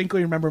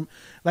distinctly remember,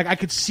 like I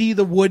could see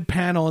the wood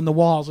panel in the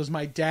walls as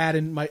my dad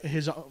and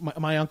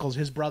my uncles,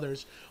 his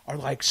brothers, are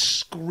like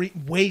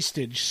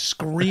wasted,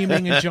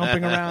 screaming and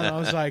jumping around. I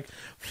was like,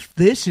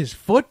 "This is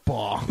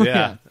football."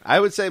 Yeah. I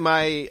would say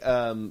my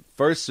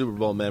first Super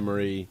Bowl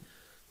memory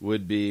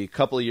would be a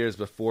couple of years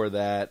before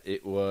that.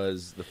 It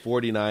was the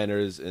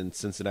 49ers and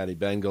Cincinnati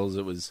Bengals.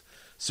 It was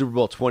Super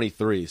Bowl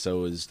 23, so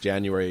it was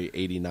January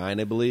 89,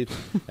 I believe.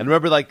 And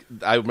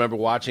I remember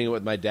watching it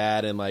with my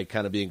dad and like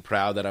kind of being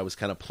proud that I was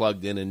kind of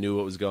plugged in and knew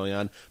what was going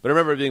on. But I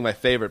remember being my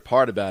favorite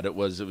part about it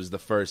was the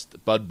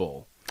first Bud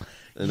Bowl.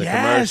 In the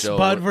commercial,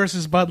 Bud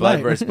versus Bud Light.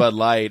 Bud versus Bud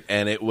Light,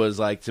 and it was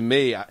like, to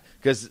me,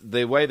 because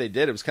the way they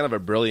did it was kind of a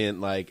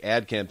brilliant like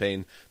ad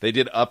campaign. They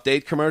did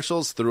update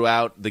commercials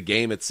throughout the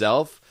game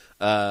itself.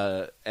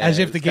 As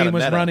if the game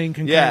was running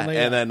concurrently.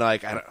 Yeah, and then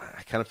like I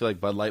kind of feel like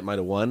Bud Light might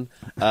have won,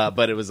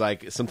 but it was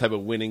like some type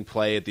of winning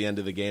play at the end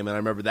of the game, and I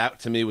remember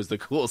that to me was the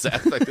coolest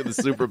aspect of the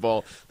Super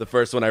Bowl. The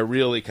first one I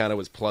really kind of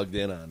was plugged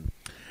in on.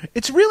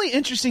 It's really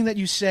interesting that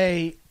you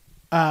say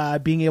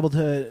being able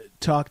to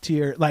talk to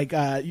your like.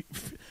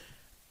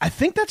 I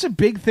think that's a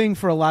big thing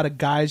for a lot of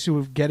guys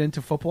who get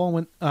into football.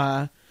 When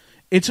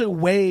it's a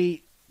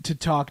way to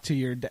talk to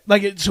your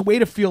like, it's a way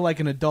to feel like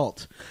an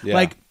adult. Yeah.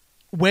 Like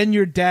when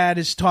your dad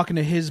is talking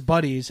to his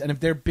buddies, and if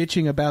they're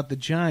bitching about the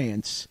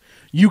Giants,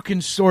 you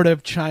can sort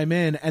of chime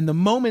in. And the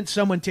moment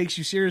someone takes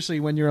you seriously,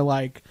 when you're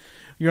like,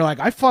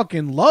 I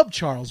fucking love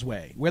Charles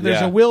Way. Where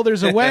there's Yeah. a will,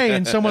 there's a way.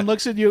 And someone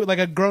looks at you like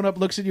a grown up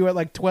looks at you at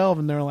like 12,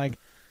 and they're like,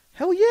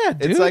 hell yeah,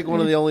 dude. It's like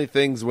one of the only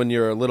things when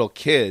you're a little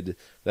kid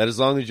that as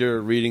long as you're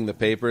reading the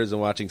papers and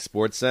watching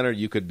Sports Center,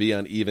 you could be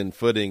on even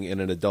footing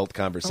in an adult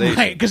conversation.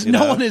 Right, because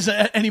no one is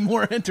any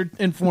more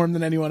informed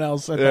than anyone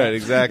else. Right,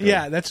 exactly.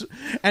 Yeah,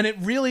 and it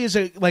really is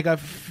a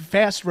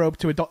fast rope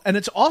to adult, and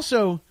it's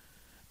also,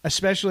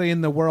 especially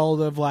in the world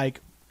of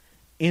like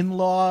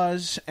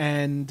in-laws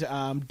and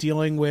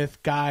dealing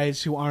with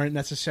guys who aren't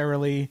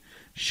necessarily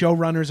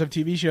showrunners of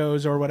TV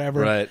shows or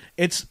whatever. Right.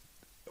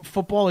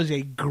 Football is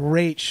a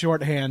great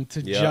shorthand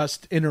to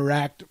just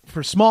interact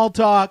for small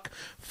talk,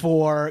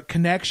 for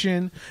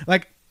connection.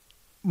 Like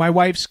my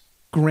wife's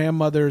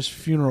grandmother's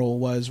funeral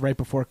was right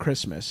before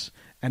Christmas,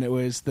 and it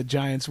was the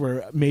Giants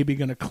were maybe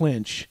going to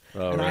clinch.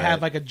 Oh, and I right.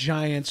 have like a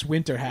Giants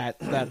winter hat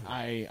that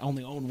I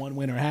only own one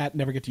winter hat,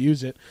 never get to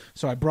use it.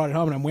 So I brought it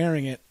home and I'm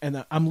wearing it,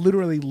 and I'm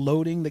literally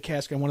loading the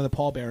casket. I'm one of the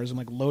pallbearers. I'm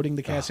like loading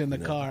the casket in the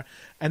car,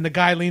 and the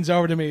guy leans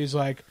over to me. He's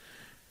like,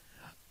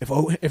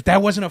 If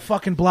that wasn't a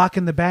fucking block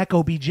in the back,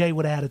 OBJ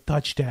would have had a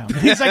touchdown.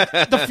 He's like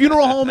the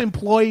funeral home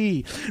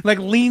employee, like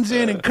leans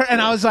in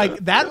and I was like,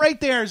 that right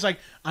there is like,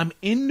 I'm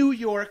in New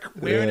York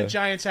wearing a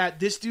Giants hat.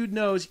 This dude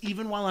knows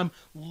even while I'm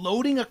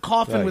loading a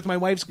coffin Right. with my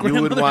wife's You would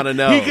grandmother, wanna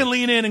know. he can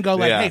lean in and go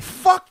like, Yeah. hey,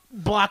 fuck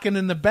blocking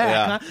in the back.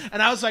 Yeah. Huh?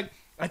 And I was like,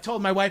 I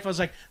told my wife, I was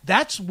like,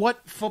 that's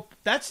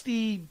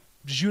the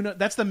Juno.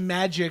 That's the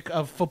magic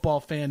of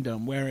football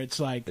fandom, where it's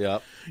like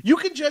Yep. you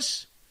could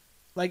just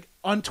like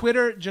on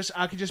Twitter,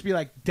 I could just be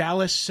like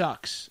Dallas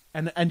sucks,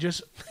 and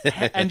just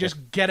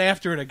get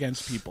after it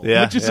against people,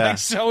 Yeah, which is yeah. like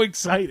so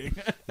exciting.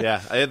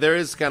 Yeah, there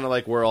is kind of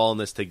like we're all in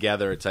this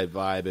together type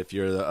vibe if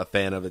you're a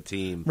fan of a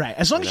team. Right.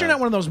 As long as You you're know? not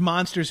one of those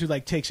monsters who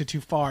like takes it too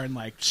far and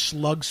like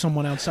slugs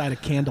someone outside a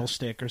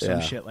candlestick or some Yeah.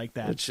 shit like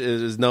that. Which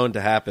is known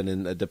to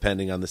happen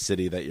depending on the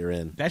city that you're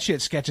in. That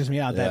shit sketches me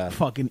out. Yeah. That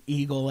fucking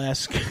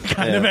eagle-esque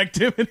kind Yeah. of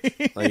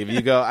activity. Like if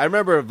you go, I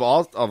remember of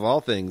all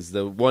things,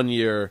 the one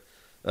year,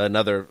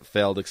 another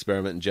failed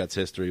experiment in Jets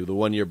history. The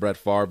 1 year Brett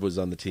Favre was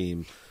on the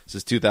team. This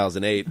is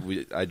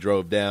 2008. I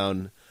drove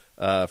down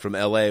from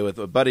L.A. with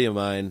a buddy of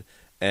mine,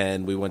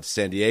 and we went to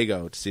San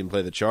Diego to see him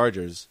play the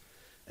Chargers.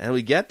 And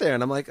we get there,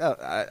 and I'm like, oh,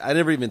 I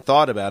never even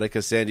thought about it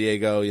because San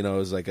Diego,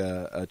 is like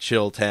a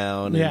chill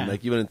town, and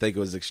like you wouldn't think it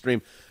was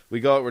extreme.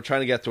 We're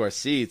trying to get to our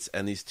seats,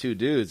 and these two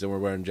dudes, and we're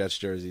wearing Jets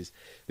jerseys.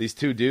 These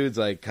two dudes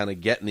like kind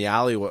of get in the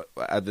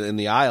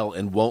aisle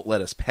and won't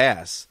let us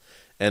pass.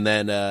 And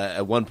then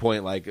at one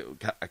point, like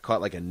I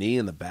caught like a knee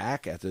in the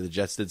back after the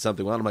Jets did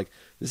something well. I'm like,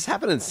 this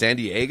happened in San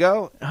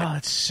Diego? Oh,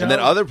 it's so. And then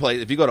other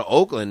places, if you go to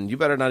Oakland, you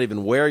better not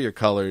even wear your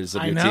colors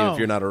of your team if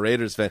you're not a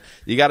Raiders fan.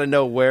 You got to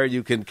know where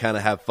you can kind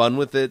of have fun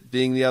with it,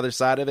 being the other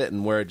side of it,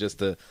 and where just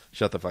to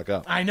shut the fuck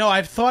up. I know.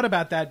 I've thought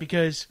about that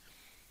because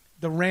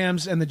the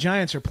Rams and the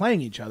Giants are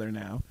playing each other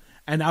now.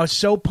 And I was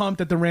so pumped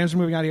that the Rams were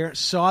moving out here.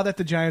 Saw that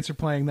the Giants are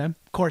playing them.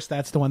 Of course,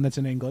 that's the one that's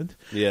in England.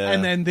 Yeah.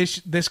 And then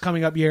this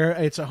coming up year,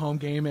 it's a home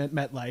game at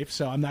MetLife.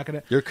 So I'm not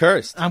gonna. You're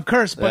cursed. I'm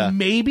cursed, but Yeah.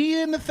 maybe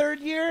in the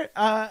third year,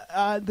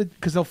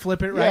 because they'll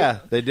flip it, right? Yeah,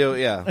 they do.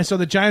 Yeah. And so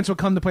the Giants will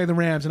come to play the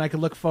Rams, and I could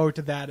look forward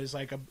to that as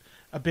like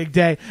a big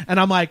day. And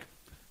I'm like,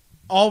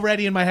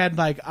 already in my head,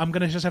 like I'm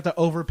gonna just have to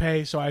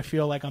overpay so I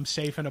feel like I'm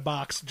safe in a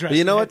box. But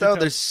you know what head to though? toe.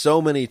 There's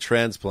so many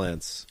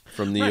transplants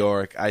from New Right.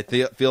 York. I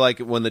feel like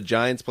when the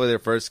Giants play their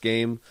first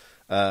game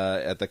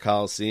at the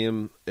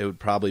Coliseum, it would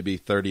probably be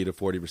 30 to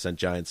 40%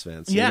 Giants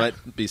fans. So Yeah. there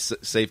might be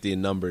safety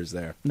in numbers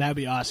there. That'd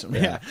be awesome.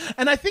 Yeah. Yeah.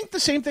 And I think the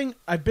same thing.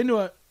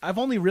 I've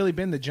only really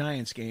been to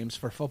Giants games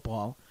for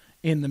football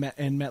in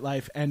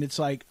MetLife, and it's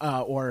like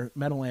or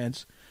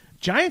Meadowlands.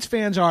 Giants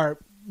fans are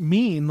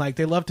mean, like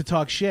they love to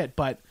talk shit,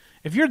 but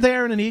if you're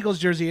there in an Eagles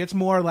jersey, it's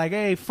more like,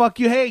 "Hey, fuck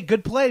you, hey,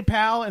 good play,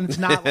 pal," and it's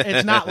not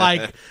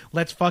like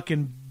let's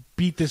fucking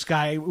beat this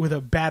guy with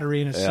a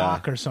battery in his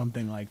sock or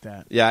something like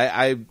that. Yeah,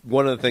 I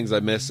one of the things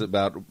I miss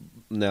about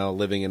now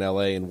living in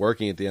LA and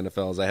working at the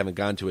NFL is I haven't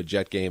gone to a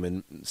Jet game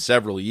in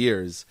several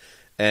years.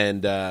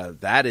 And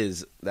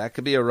that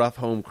could be a rough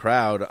home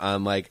crowd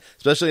on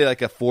especially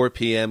like a 4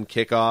 p.m.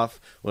 kickoff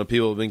when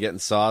people have been getting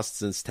sauced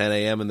since 10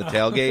 a.m. in the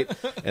tailgate,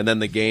 and then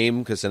the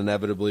game, because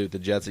inevitably with the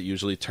Jets it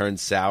usually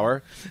turns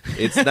sour.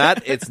 It's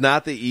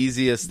not the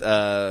easiest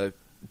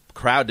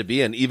crowd to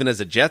be in, even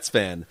as a Jets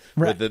fan,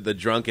 Right. with the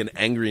drunken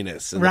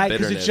angriness and Right, the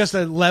because bitterness. it's just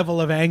a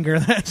level of anger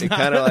that's It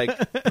kind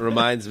of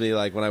reminds me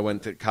when I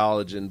went to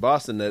college in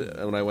Boston,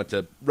 when I went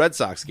to Red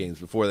Sox games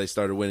before they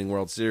started winning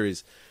World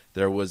Series.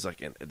 There was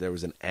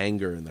an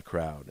anger in the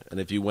crowd, and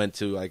if you went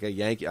to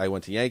I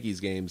went to Yankees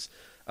games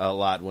a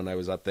lot when I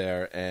was up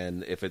there,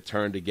 and if it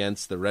turned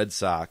against the Red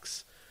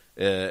Sox,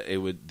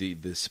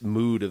 this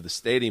mood of the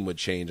stadium would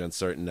change on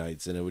certain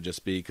nights, and it would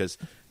just be because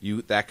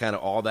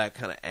all that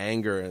kind of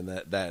anger and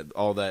that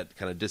all that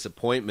kind of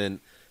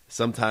disappointment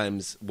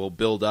sometimes will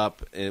build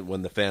up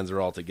when the fans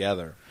are all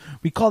together.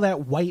 we call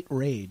that white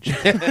rage.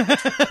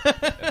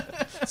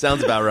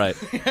 Sounds about right.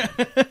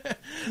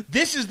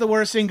 This is the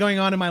worst thing going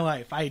on in my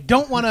life. I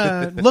don't want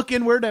to look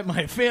inward at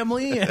my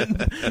family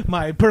and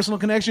my personal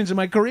connections in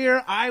my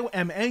career. I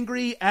am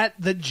angry at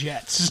the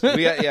Jets.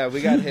 We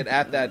got hit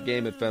at that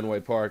game at Fenway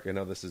Park. I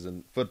know this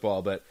isn't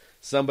football, but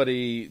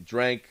somebody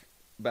drank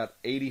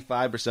about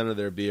 85% of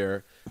their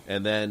beer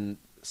and then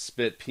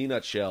spit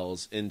peanut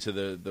shells into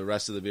the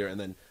rest of the beer and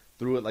then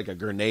threw it like a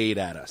grenade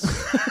at us.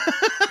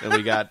 And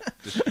we got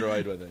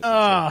destroyed with it.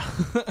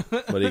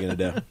 What are you going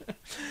to do?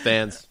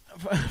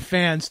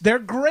 Fans. They're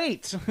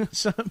great.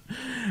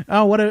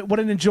 What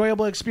an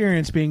enjoyable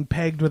experience being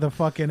pegged with a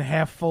fucking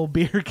half full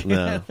beer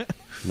can.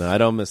 No, I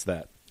don't miss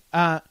that.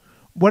 Are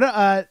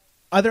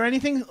there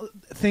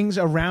things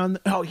around?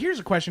 Oh, here's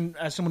a question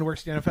as someone who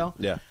works at the NFL.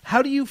 Yeah.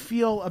 How do you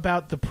feel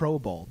about the Pro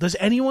Bowl? Does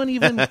anyone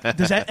even like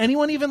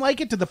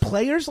it? Do the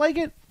players like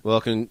it?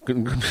 Well,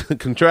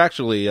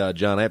 contractually,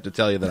 John, I have to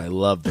tell you that I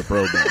love the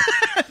Pro Bowl.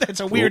 That's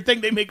a weird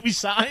thing they make me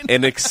sign.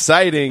 An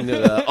exciting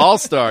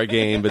all-star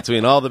game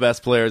between all the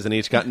best players in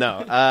each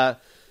I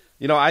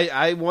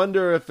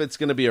wonder if it's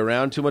going to be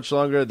around too much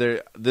longer. I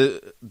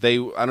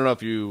don't know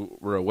if you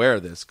were aware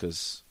of this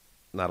because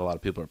not a lot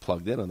of people are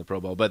plugged in on the Pro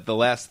Bowl, but the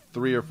last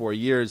 3 or 4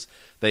 years,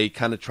 they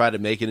kind of try to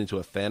make it into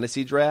a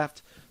fantasy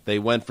draft. They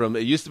went from,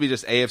 it used to be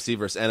just AFC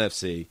versus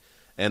NFC,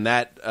 And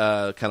that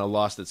kind of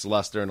lost its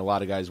luster, and a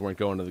lot of guys weren't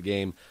going to the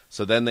game.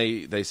 So then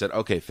they said,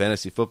 okay,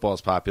 fantasy football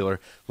is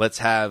popular. Let's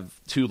have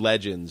two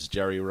legends,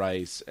 Jerry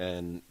Rice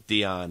and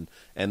Dion,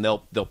 and they'll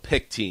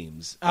pick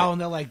teams. Oh,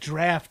 and they'll like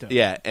draft them.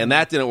 Yeah, and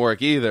that didn't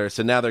work either.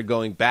 So now they're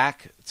going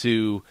back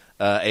to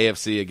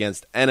AFC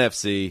against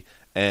NFC,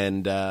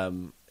 and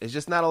it's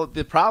just not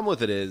the problem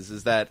with it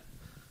is that,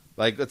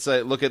 like, let's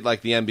say look at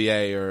like the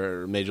NBA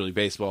or Major League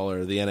Baseball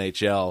or the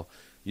NHL.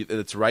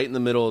 It's right in the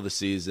middle of the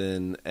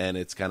season, and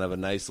it's kind of a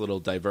nice little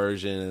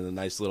diversion and a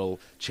nice little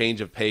change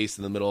of pace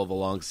in the middle of a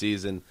long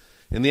season.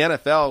 In the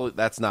NFL,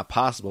 that's not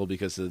possible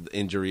because of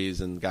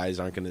injuries, and guys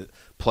aren't going to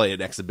play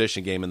an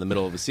exhibition game in the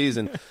middle of a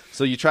season.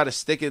 So you try to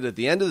stick it at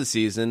the end of the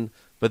season,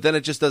 but then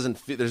it just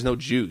doesn't there's no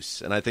juice.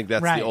 And I think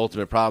that's the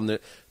ultimate problem.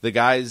 The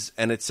guys,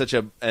 and it's such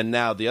a – and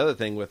now the other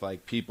thing with,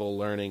 like, people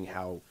learning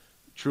how –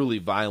 truly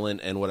violent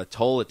and what a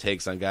toll it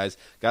takes on guys.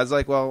 Guys are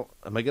like, well,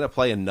 am I going to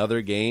play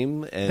another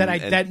game? And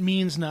that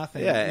means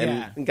nothing.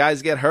 Yeah, and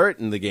guys get hurt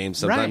in the game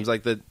sometimes.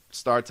 Like the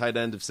star tight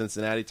end of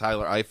Cincinnati,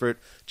 Tyler Eifert,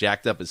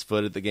 jacked up his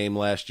foot at the game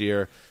last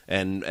year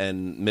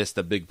and missed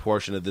a big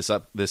portion of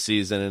this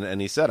season.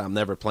 And he said, I'm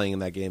never playing in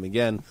that game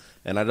again.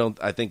 And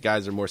I think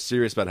guys are more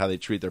serious about how they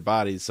treat their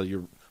bodies. So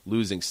you're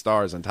losing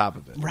stars on top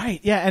of it.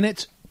 Right. Yeah, and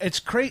it's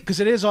great because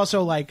it is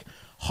also like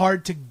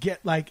hard to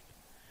get like.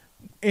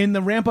 In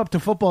the ramp up to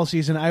football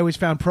season, I always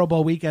found Pro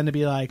Bowl weekend to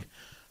be like,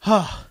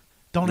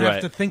 don't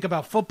have to think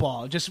about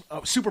football. Just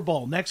Super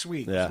Bowl next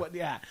week.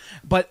 Yeah.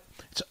 But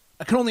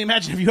I can only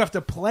imagine if you have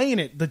to play in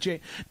it.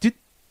 Did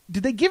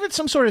they give it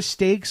some sort of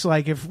stakes?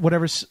 Like if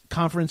whatever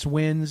conference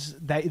wins,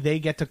 that they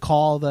get to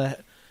call the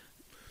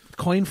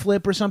coin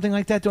flip or something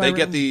like that?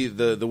 Get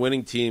the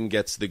winning team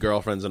gets the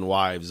girlfriends and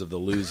wives of the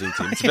losing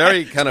team. It's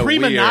very kind of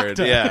weird.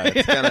 Nocta. Yeah,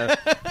 it's kind of.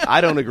 I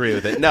don't agree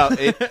with it. No,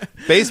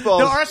 baseball.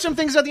 There are some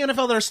things about the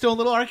NFL that are still a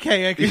little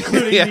archaic,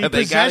 including the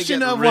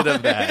possession of rid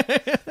of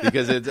that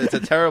because it's a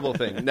terrible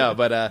thing. No,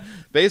 but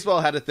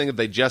baseball had a thing that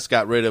they just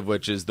got rid of,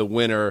 which is the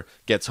winner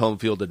gets home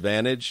field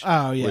advantage.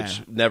 Oh yeah,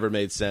 which never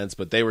made sense,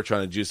 but they were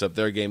trying to juice up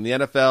their game. The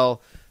NFL,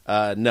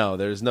 no,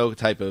 there's no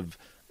type of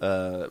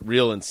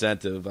real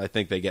incentive. I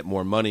think they get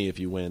more money if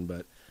you win,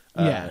 but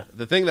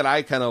the thing that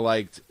I kind of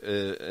liked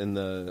in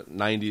the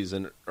 90s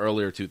and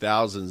earlier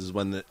 2000s is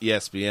when the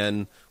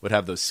ESPN would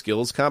have those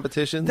skills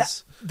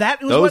competitions.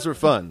 Those were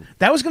fun.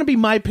 That was going to be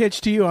my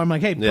pitch to you. I'm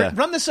like, hey,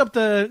 run this up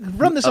the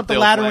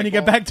ladder when you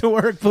get back to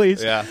work,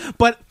 please. Yeah.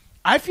 But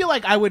I feel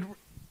like I would,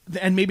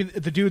 and maybe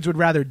the dudes would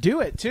rather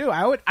do it too.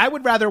 I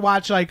would rather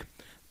watch like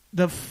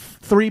the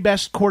three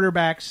best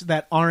quarterbacks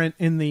that aren't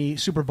in the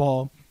Super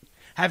Bowl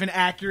have an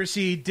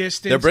accuracy,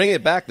 distance. They're bringing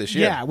it back this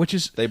year. Yeah,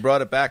 they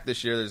brought it back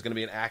this year. There's going to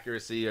be an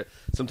accuracy or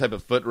some type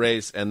of foot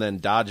race and then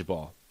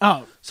dodgeball.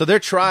 Oh. So they're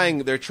trying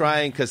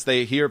because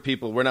they hear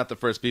people. We're not the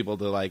first people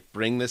to like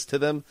bring this to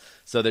them.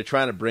 So they're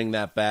trying to bring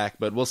that back,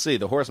 but we'll see.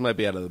 The horse might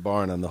be out of the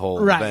barn on the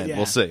whole event. Yeah.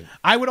 We'll see.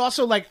 I would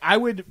also I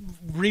would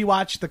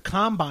rewatch the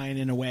combine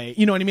in a way.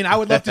 You know what I mean? I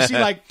would love to see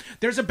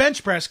there's a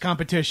bench press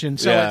competition.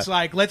 So it's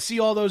like, let's see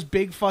all those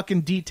big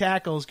fucking D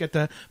tackles get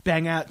to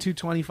bang out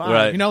 225.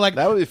 Right. You know, like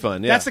that would be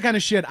fun. Yeah. That's the kind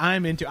of shit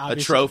I'm into,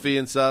 obviously. A trophy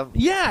and stuff.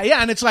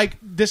 Yeah. And it's like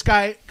this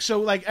guy,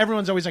 so like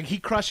everyone's always like, he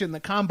crushed it in the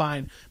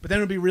combine, but then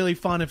it would be really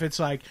fun if it's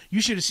like,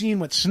 you should have seen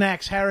what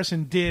Snacks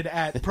Harrison did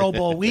at Pro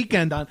Bowl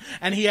weekend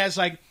and he has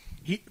 3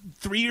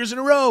 years in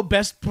a row,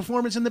 best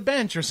performance in the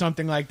bench or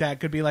something like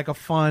that. Could be like a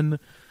fun.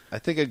 I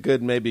think a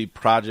good maybe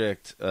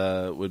project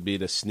would be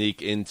to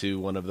sneak into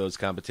one of those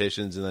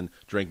competitions and then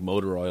drink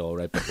motor oil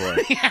right before,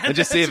 and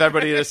just see if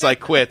everybody just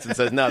quits and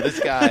says, "No,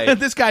 this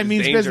guy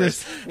means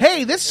dangerous. business."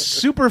 Hey, this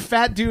super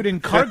fat dude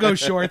in cargo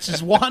shorts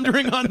is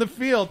wandering on the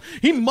field.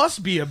 He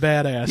must be a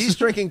badass. He's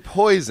drinking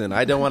poison.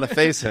 I don't want to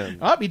face him.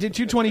 Oh, he did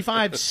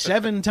 225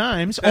 7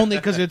 times, only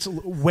because it's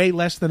way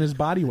less than his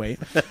body weight.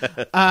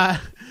 It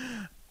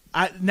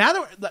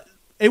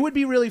would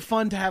be really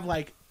fun to have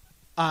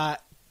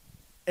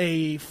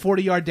a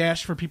 40-yard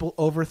dash for people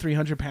over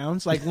 300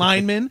 pounds, like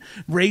linemen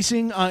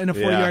racing in a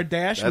 40-yard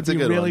dash would be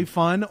really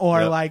fun.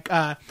 Or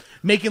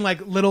making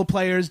little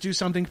players do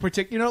something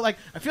particular. You know,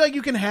 I feel like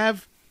you can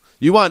have.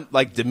 You want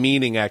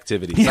demeaning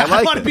activities. Yeah,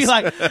 I want to be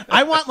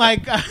I want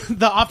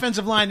the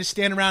offensive line to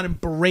stand around and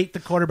berate the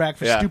quarterback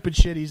for stupid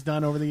shit he's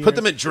done over the years. Put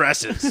them in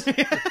dresses.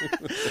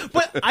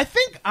 But I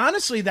think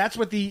honestly, that's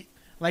what the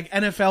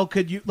NFL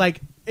could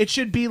it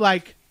should be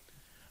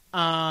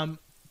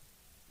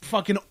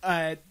fucking.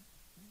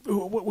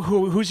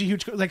 Who's a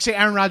huge say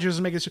Aaron Rodgers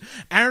is making this.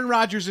 Aaron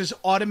Rodgers is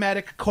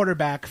automatic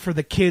quarterback for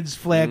the kids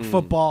flag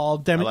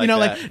football.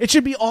 It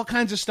should be all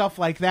kinds of stuff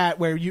like that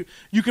where you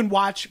can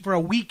watch for a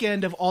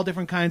weekend of all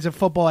different kinds of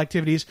football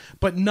activities,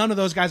 but none of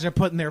those guys are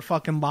putting their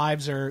fucking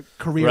lives or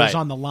careers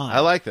on the line.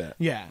 I like that.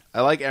 Yeah, I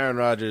like Aaron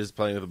Rodgers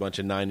playing with a bunch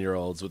of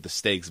 9-year-olds with the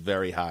stakes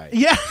very high.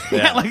 Yeah.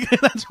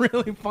 That's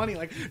really funny.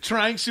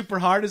 Trying super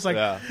hard is and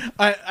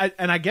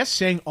I guess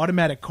saying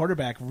automatic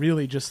quarterback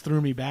really just threw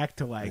me back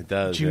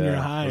to junior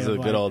high. high. Those are the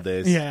of, good like- old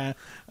days. Yeah.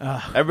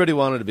 Everybody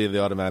wanted to be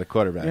the automatic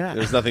quarterback. Yeah.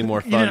 There's nothing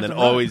more You fun have than to-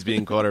 always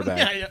being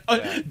quarterback.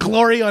 Yeah.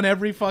 Glory on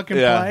every fucking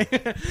Yeah.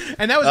 play.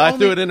 And that was I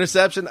only... threw an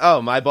interception.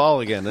 Oh, my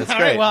ball again. That's All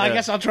great. right, well, I Yeah.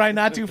 guess I'll try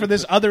not to for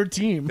this other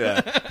team.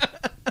 Yeah.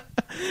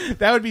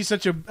 That would be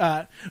such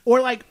a...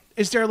 or, like,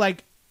 is there,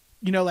 like,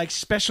 you know, like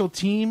special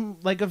team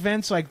like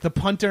events, like the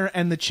punter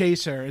and the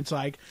chaser? It's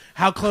like,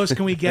 how close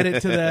can we get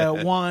it to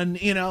the one?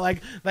 You know,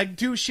 like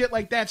do shit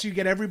like that so you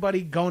get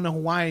everybody going to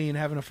Hawaii and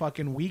having a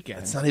fucking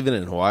weekend. It's not even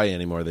in Hawaii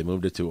anymore. They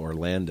moved it to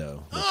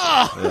Orlando.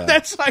 Oh,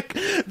 that's like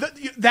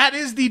that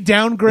is the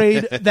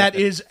downgrade that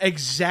is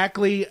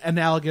exactly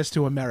analogous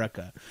to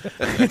America.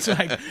 It's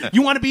like,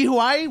 you want to be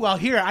Hawaii? Well,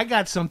 here, I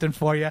got something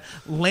for you.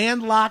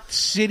 Landlocked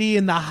city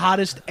in the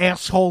hottest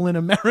asshole in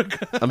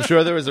America. I'm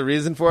sure there was a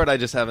reason for it. I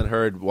just haven't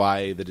heard why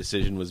the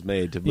decision was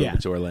made to move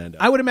it to Orlando.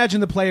 I would imagine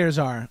the players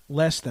are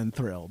less than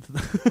thrilled.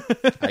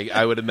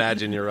 I would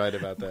imagine you're right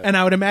about that. And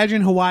I would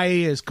imagine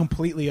Hawaii is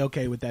completely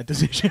okay with that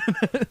decision.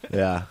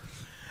 Yeah.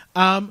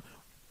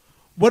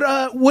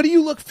 What do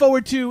you look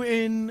forward to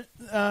in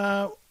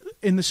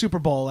the Super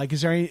Bowl? Like,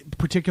 is there any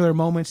particular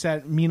moments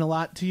that mean a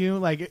lot to you?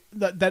 Like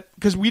that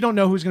because we don't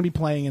know who's going to be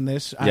playing in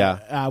this.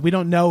 Yeah. We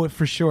don't know if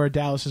for sure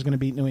Dallas is going to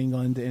beat New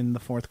England in the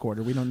fourth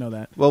quarter. We don't know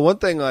that. Well, one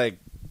thing like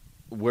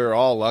we're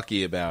all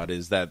lucky about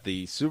is that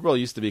the Super Bowl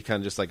used to be kind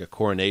of just like a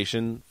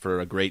coronation for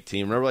a great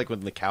team. Remember, like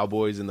when the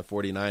Cowboys and the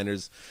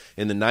 49ers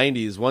in the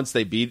 90s, once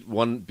they beat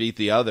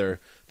the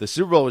other, the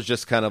Super Bowl was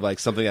just kind of like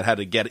something that had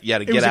to get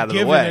out of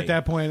the way at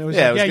that point. It was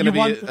it was you going to be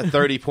won, a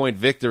 30-point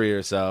victory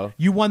or so.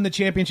 You won the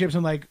championships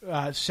in like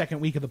second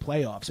week of the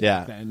playoffs.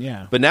 Yeah. Back then.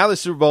 Yeah. But now the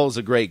Super Bowl is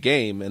a great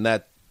game, and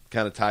that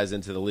kind of ties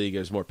into the league.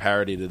 There's more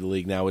parity to the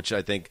league now, which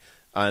I think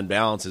on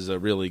balance is a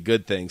really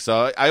good thing.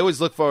 So I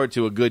always look forward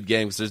to a good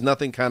game because there's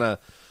nothing kind of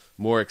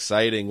more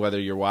exciting whether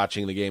you're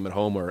watching the game at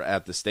home or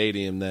at the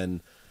stadium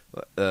than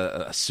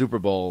a Super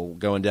Bowl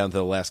going down to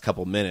the last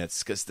couple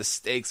minutes because the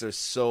stakes are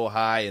so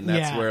high, and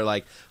that's where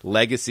like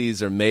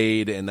legacies are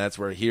made, and that's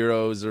where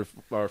heroes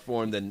are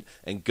formed,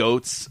 and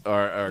goats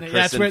are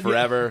christened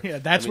forever.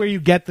 That's where you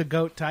get the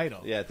GOAT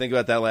title. Yeah, think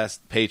about that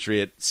last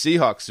Patriot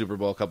Seahawks Super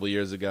Bowl a couple of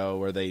years ago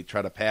where they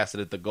try to pass it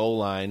at the goal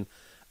line.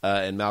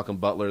 And Malcolm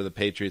Butler, the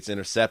Patriots,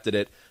 intercepted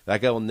it.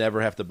 That guy will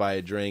never have to buy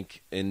a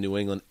drink in New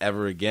England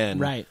ever again.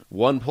 Right.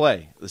 One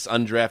play. This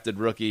undrafted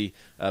rookie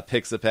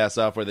picks the pass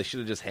off where they should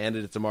have just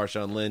handed it to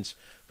Marshawn Lynch,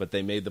 but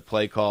they made the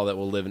play call that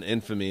will live in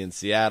infamy in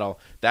Seattle.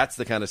 That's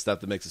the kind of stuff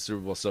that makes the Super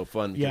Bowl so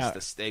fun because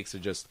the stakes are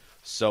just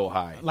so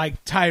high.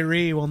 Like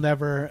Tyree will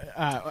never...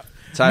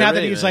 Tyree, now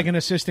that he's like an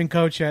assistant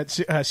coach at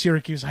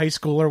Syracuse High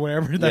School or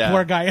wherever that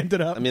poor guy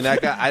ended up. I mean,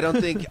 that guy, I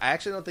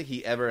actually don't think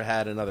he ever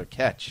had another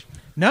catch.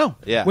 No,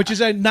 Yeah. which is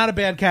not a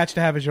bad catch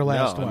to have as your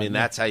last one. I mean,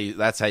 that's how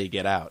you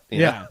get out. you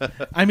Yeah, know?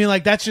 I mean,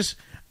 like that's just.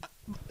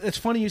 It's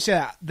funny you say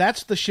that.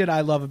 That's the shit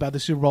I love about the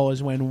Super Bowl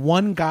is when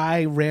one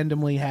guy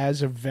randomly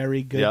has a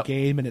very good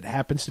game and it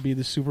happens to be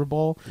the Super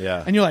Bowl.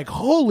 Yeah. And you're like,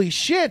 holy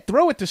shit,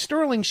 throw it to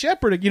Sterling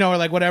Shepard, or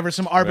like whatever,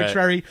 some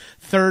arbitrary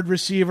third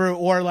receiver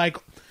or like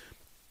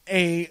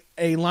a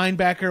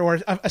linebacker or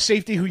a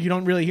safety who you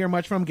don't really hear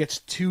much from gets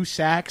 2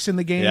 sacks in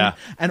the game. Yeah.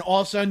 And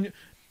all of a sudden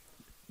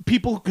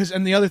people,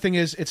 and the other thing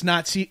is it's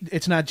not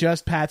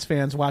just Pats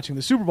fans watching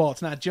the Super Bowl.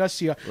 It's not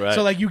just Seahawks. Right.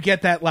 So like you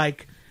get that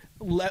like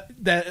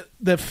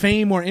the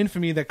fame or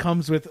infamy that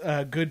comes with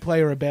a good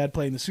play or a bad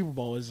play in the Super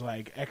Bowl is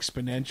like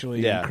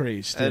exponentially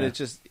increased. And it's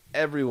just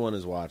everyone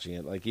is watching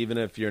it. Like even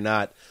if you're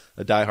not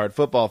a diehard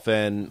football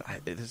fan,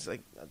 there's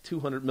like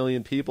 200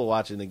 million people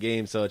watching the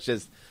game. So it's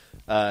just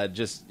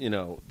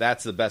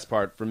that's the best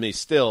part for me.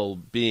 Still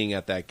being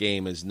at that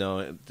game is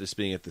just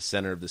being at the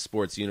center of the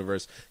sports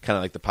universe, kind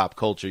of like the pop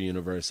culture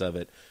universe of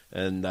it.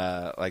 And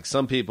like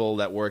some people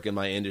that work in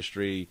my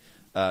industry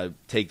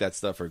take that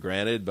stuff for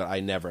granted, but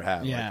I never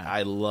have. Yeah. Like,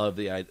 I love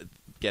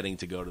getting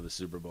to go to the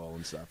Super Bowl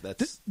and stuff.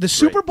 That's the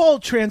Super Bowl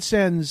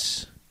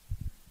transcends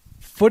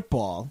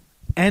football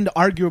and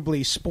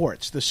arguably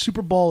sports. The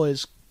Super Bowl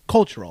is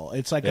cultural.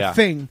 It's like a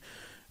thing.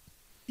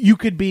 You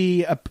could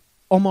be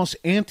almost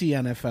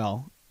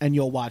anti-NFL and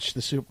you'll watch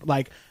the Super.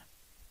 Like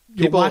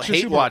people watch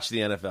the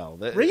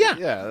NFL.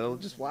 They'll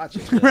just watch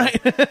it.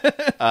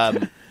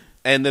 Right.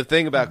 And the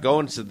thing about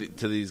going to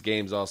these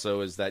games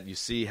also is that you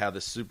see how the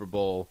Super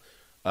Bowl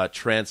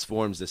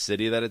transforms the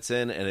city that it's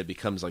in, and it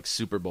becomes like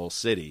Super Bowl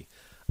City.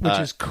 Which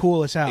is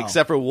cool as hell.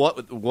 Except for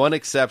one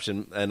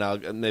exception, and I'll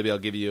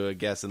give you a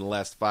guess. In the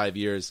last 5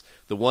 years,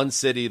 the one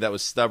city that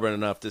was stubborn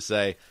enough to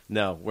say,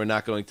 no, we're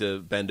not going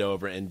to bend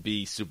over and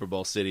be Super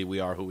Bowl City. We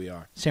are who we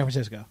are. San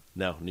Francisco.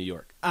 No, New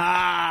York.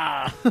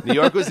 New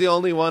York was the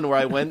only one where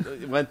I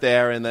went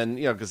there, and then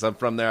because I'm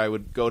from there, I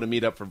would go to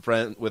meet up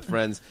with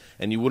friends,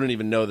 and you wouldn't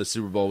even know the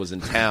Super Bowl was in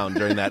town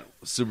during that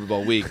Super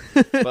Bowl week.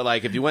 But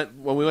like if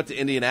when we went to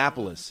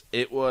Indianapolis,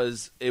 it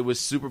was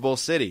Super Bowl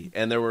City,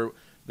 and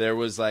there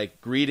was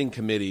like greeting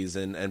committees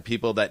and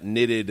people that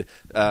knitted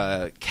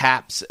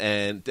caps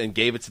and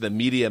gave it to the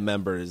media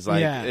members.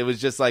 Like it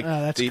was just like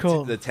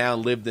cool. The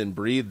town lived and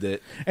breathed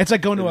it. It's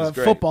like going to a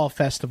football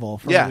festival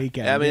for a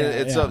weekend. I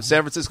mean, San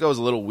Francisco is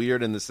a little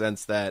weird in the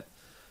sense that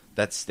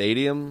that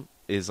stadium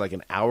is like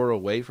an hour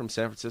away from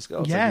San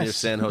Francisco. It's Yes. like near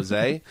San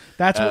Jose.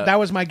 That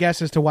was my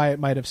guess as to why it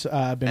might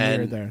have been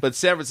mirrored there. But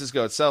San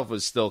Francisco itself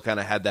was still kind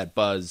of had that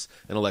buzz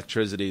and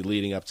electricity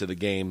leading up to the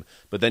game.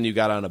 But then you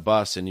got on a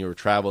bus and you were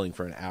traveling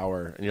for an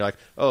hour, and you're like,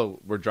 oh,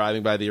 we're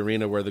driving by the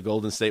arena where the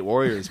Golden State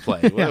Warriors play.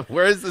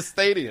 Where is the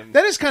stadium?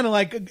 That is kind of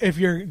like if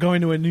you're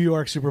going to a New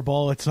York Super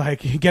Bowl, it's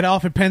like you get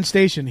off at Penn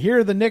Station. Here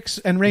are the Knicks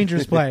and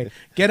Rangers play.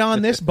 Get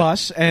on this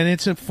bus, and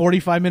it's a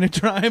 45-minute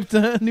drive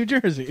to New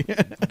Jersey.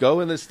 Go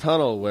in this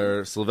tunnel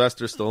where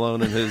Sylvester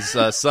Stallone and his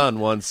son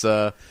once,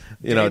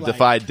 Daylight.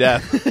 defied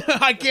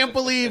death. I can't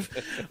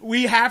believe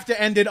we have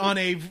to end it on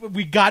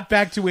we got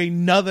back to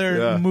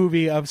another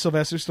movie of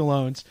Sylvester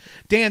Stallone's.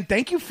 Dan,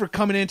 thank you for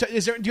coming in. Do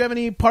you have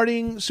any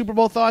parting Super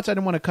Bowl thoughts? I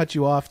didn't want to cut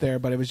you off there,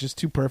 but it was just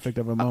too perfect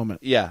of a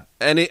moment. Yeah.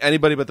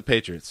 Anybody but the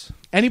Patriots.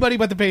 Anybody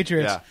but the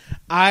Patriots. Yeah.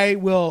 I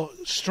will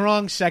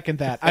strong second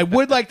that. I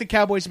would like the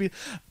Cowboys to be...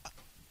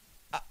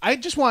 I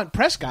just want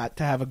Prescott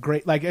to have a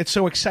great... Like, it's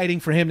so exciting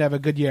for him to have a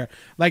good year.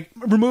 Like,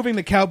 removing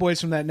the Cowboys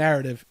from that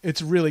narrative,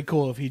 it's really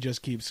cool if he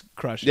just keeps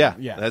crushing. Yeah.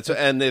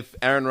 And if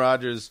Aaron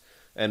Rodgers...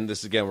 And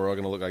this, again, we're all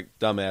going to look like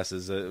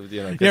dumbasses. We're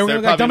going to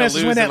look like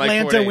dumbasses when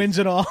Atlanta wins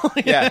it all.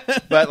 Yeah.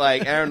 But,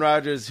 like, Aaron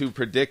Rodgers, who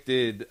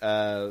predicted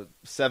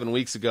 7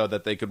 weeks ago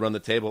that they could run the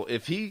table,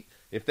 if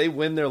they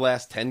win their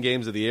last 10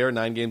 games of the year,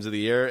 9 games of the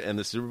year, and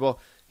the Super Bowl...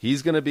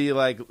 He's going to be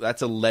like,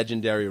 that's a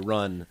legendary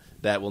run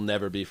that will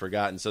never be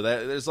forgotten. So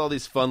there's all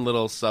these fun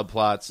little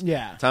subplots.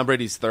 Yeah. Tom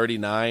Brady's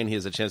 39. He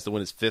has a chance to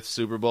win his 5th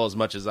Super Bowl. As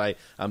much as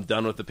I'm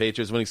done with the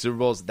Patriots winning Super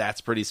Bowls, that's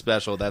pretty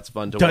special. That's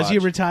fun to watch. Does he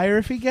retire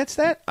if he gets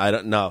that? I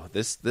don't know.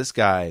 This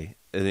guy,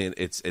 I mean,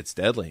 it's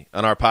deadly.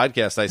 On our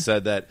podcast, I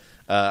said that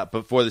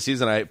before the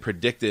season, I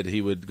predicted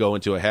he would go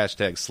into a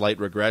hashtag slight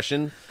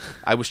regression.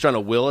 I was trying to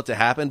will it to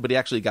happen, but he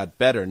actually got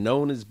better. No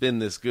one has been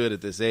this good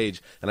at this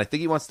age, and I think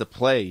he wants to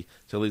play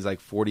till he's like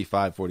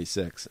 45,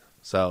 46.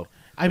 So,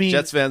 I mean,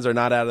 Jets fans are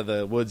not out of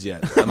the woods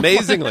yet.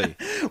 Amazingly.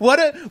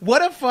 What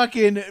a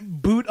fucking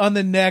boot on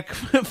the neck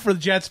for the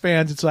Jets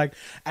fans. It's like,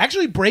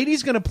 actually,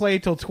 Brady's going to play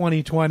till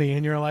 2020,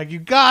 and you're like, you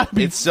got to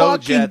be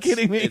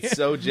kidding me. It's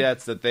so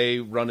Jets that they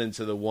run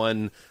into the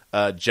one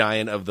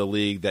giant of the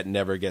league that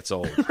never gets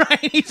old.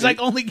 Right? He's like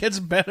only gets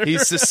better.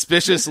 He's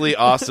suspiciously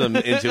awesome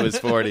into his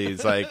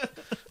 40s. Like,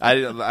 I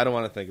don't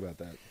want to think about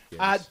that.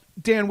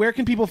 Dan, where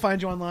can people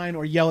find you online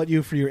or yell at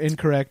you for your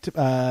incorrect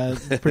hot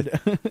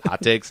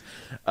takes?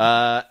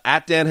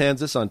 At Dan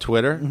Hanzus on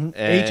Twitter.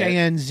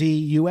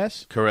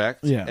 Hanzus.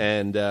 Correct. Yeah.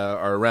 And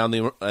are around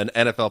an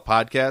NFL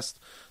podcast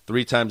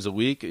 3 times a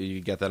week. You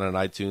get that on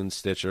iTunes,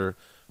 Stitcher,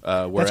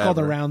 wherever. That's called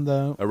Around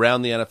the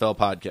NFL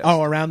podcast.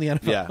 Oh, Around the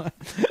NFL.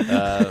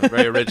 Yeah.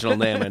 Very original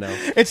name, I know.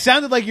 It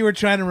sounded like you were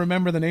trying to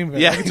remember the name of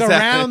it. Yeah, like it's exactly.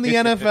 Around the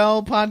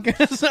NFL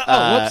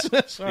podcast.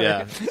 Whoops. Sorry.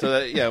 Yeah.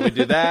 So we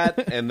do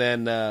that, and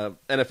then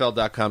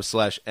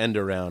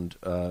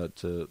NFL.com/endaround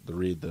to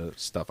read the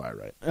stuff I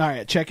write. All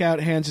right, check out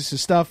Hanzus'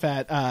 stuff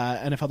at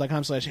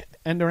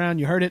NFL.com/endaround.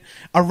 You heard it.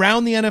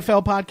 Around the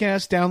NFL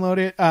podcast. Download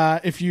it.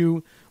 If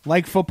you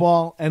like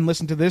football and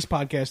listen to this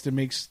podcast, it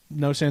makes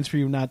no sense for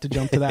you not to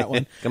jump to that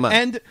one. Come on.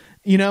 And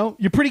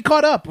you're pretty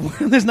caught up.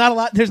 There's not a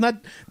lot. There's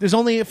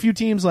only a few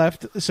teams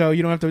left, so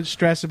you don't have to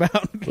stress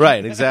about.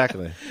 Right,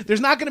 exactly. There's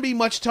not going to be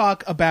much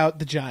talk about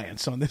the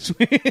Giants on this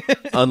week.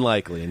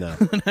 Unlikely, no.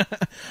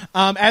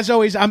 As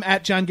always, I'm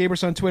at John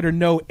Gabris on Twitter.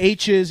 No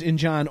H's in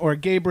John or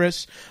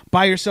Gabris.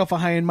 Buy yourself a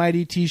High and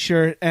Mighty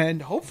t-shirt,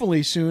 and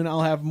hopefully soon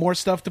I'll have more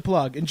stuff to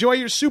plug. Enjoy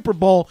your Super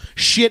Bowl,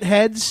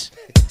 shitheads.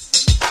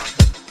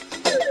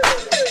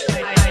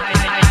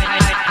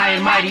 High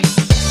and Mighty.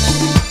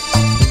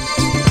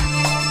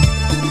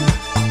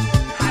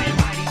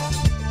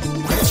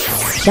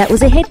 That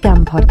was a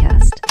HeadGum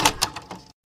podcast.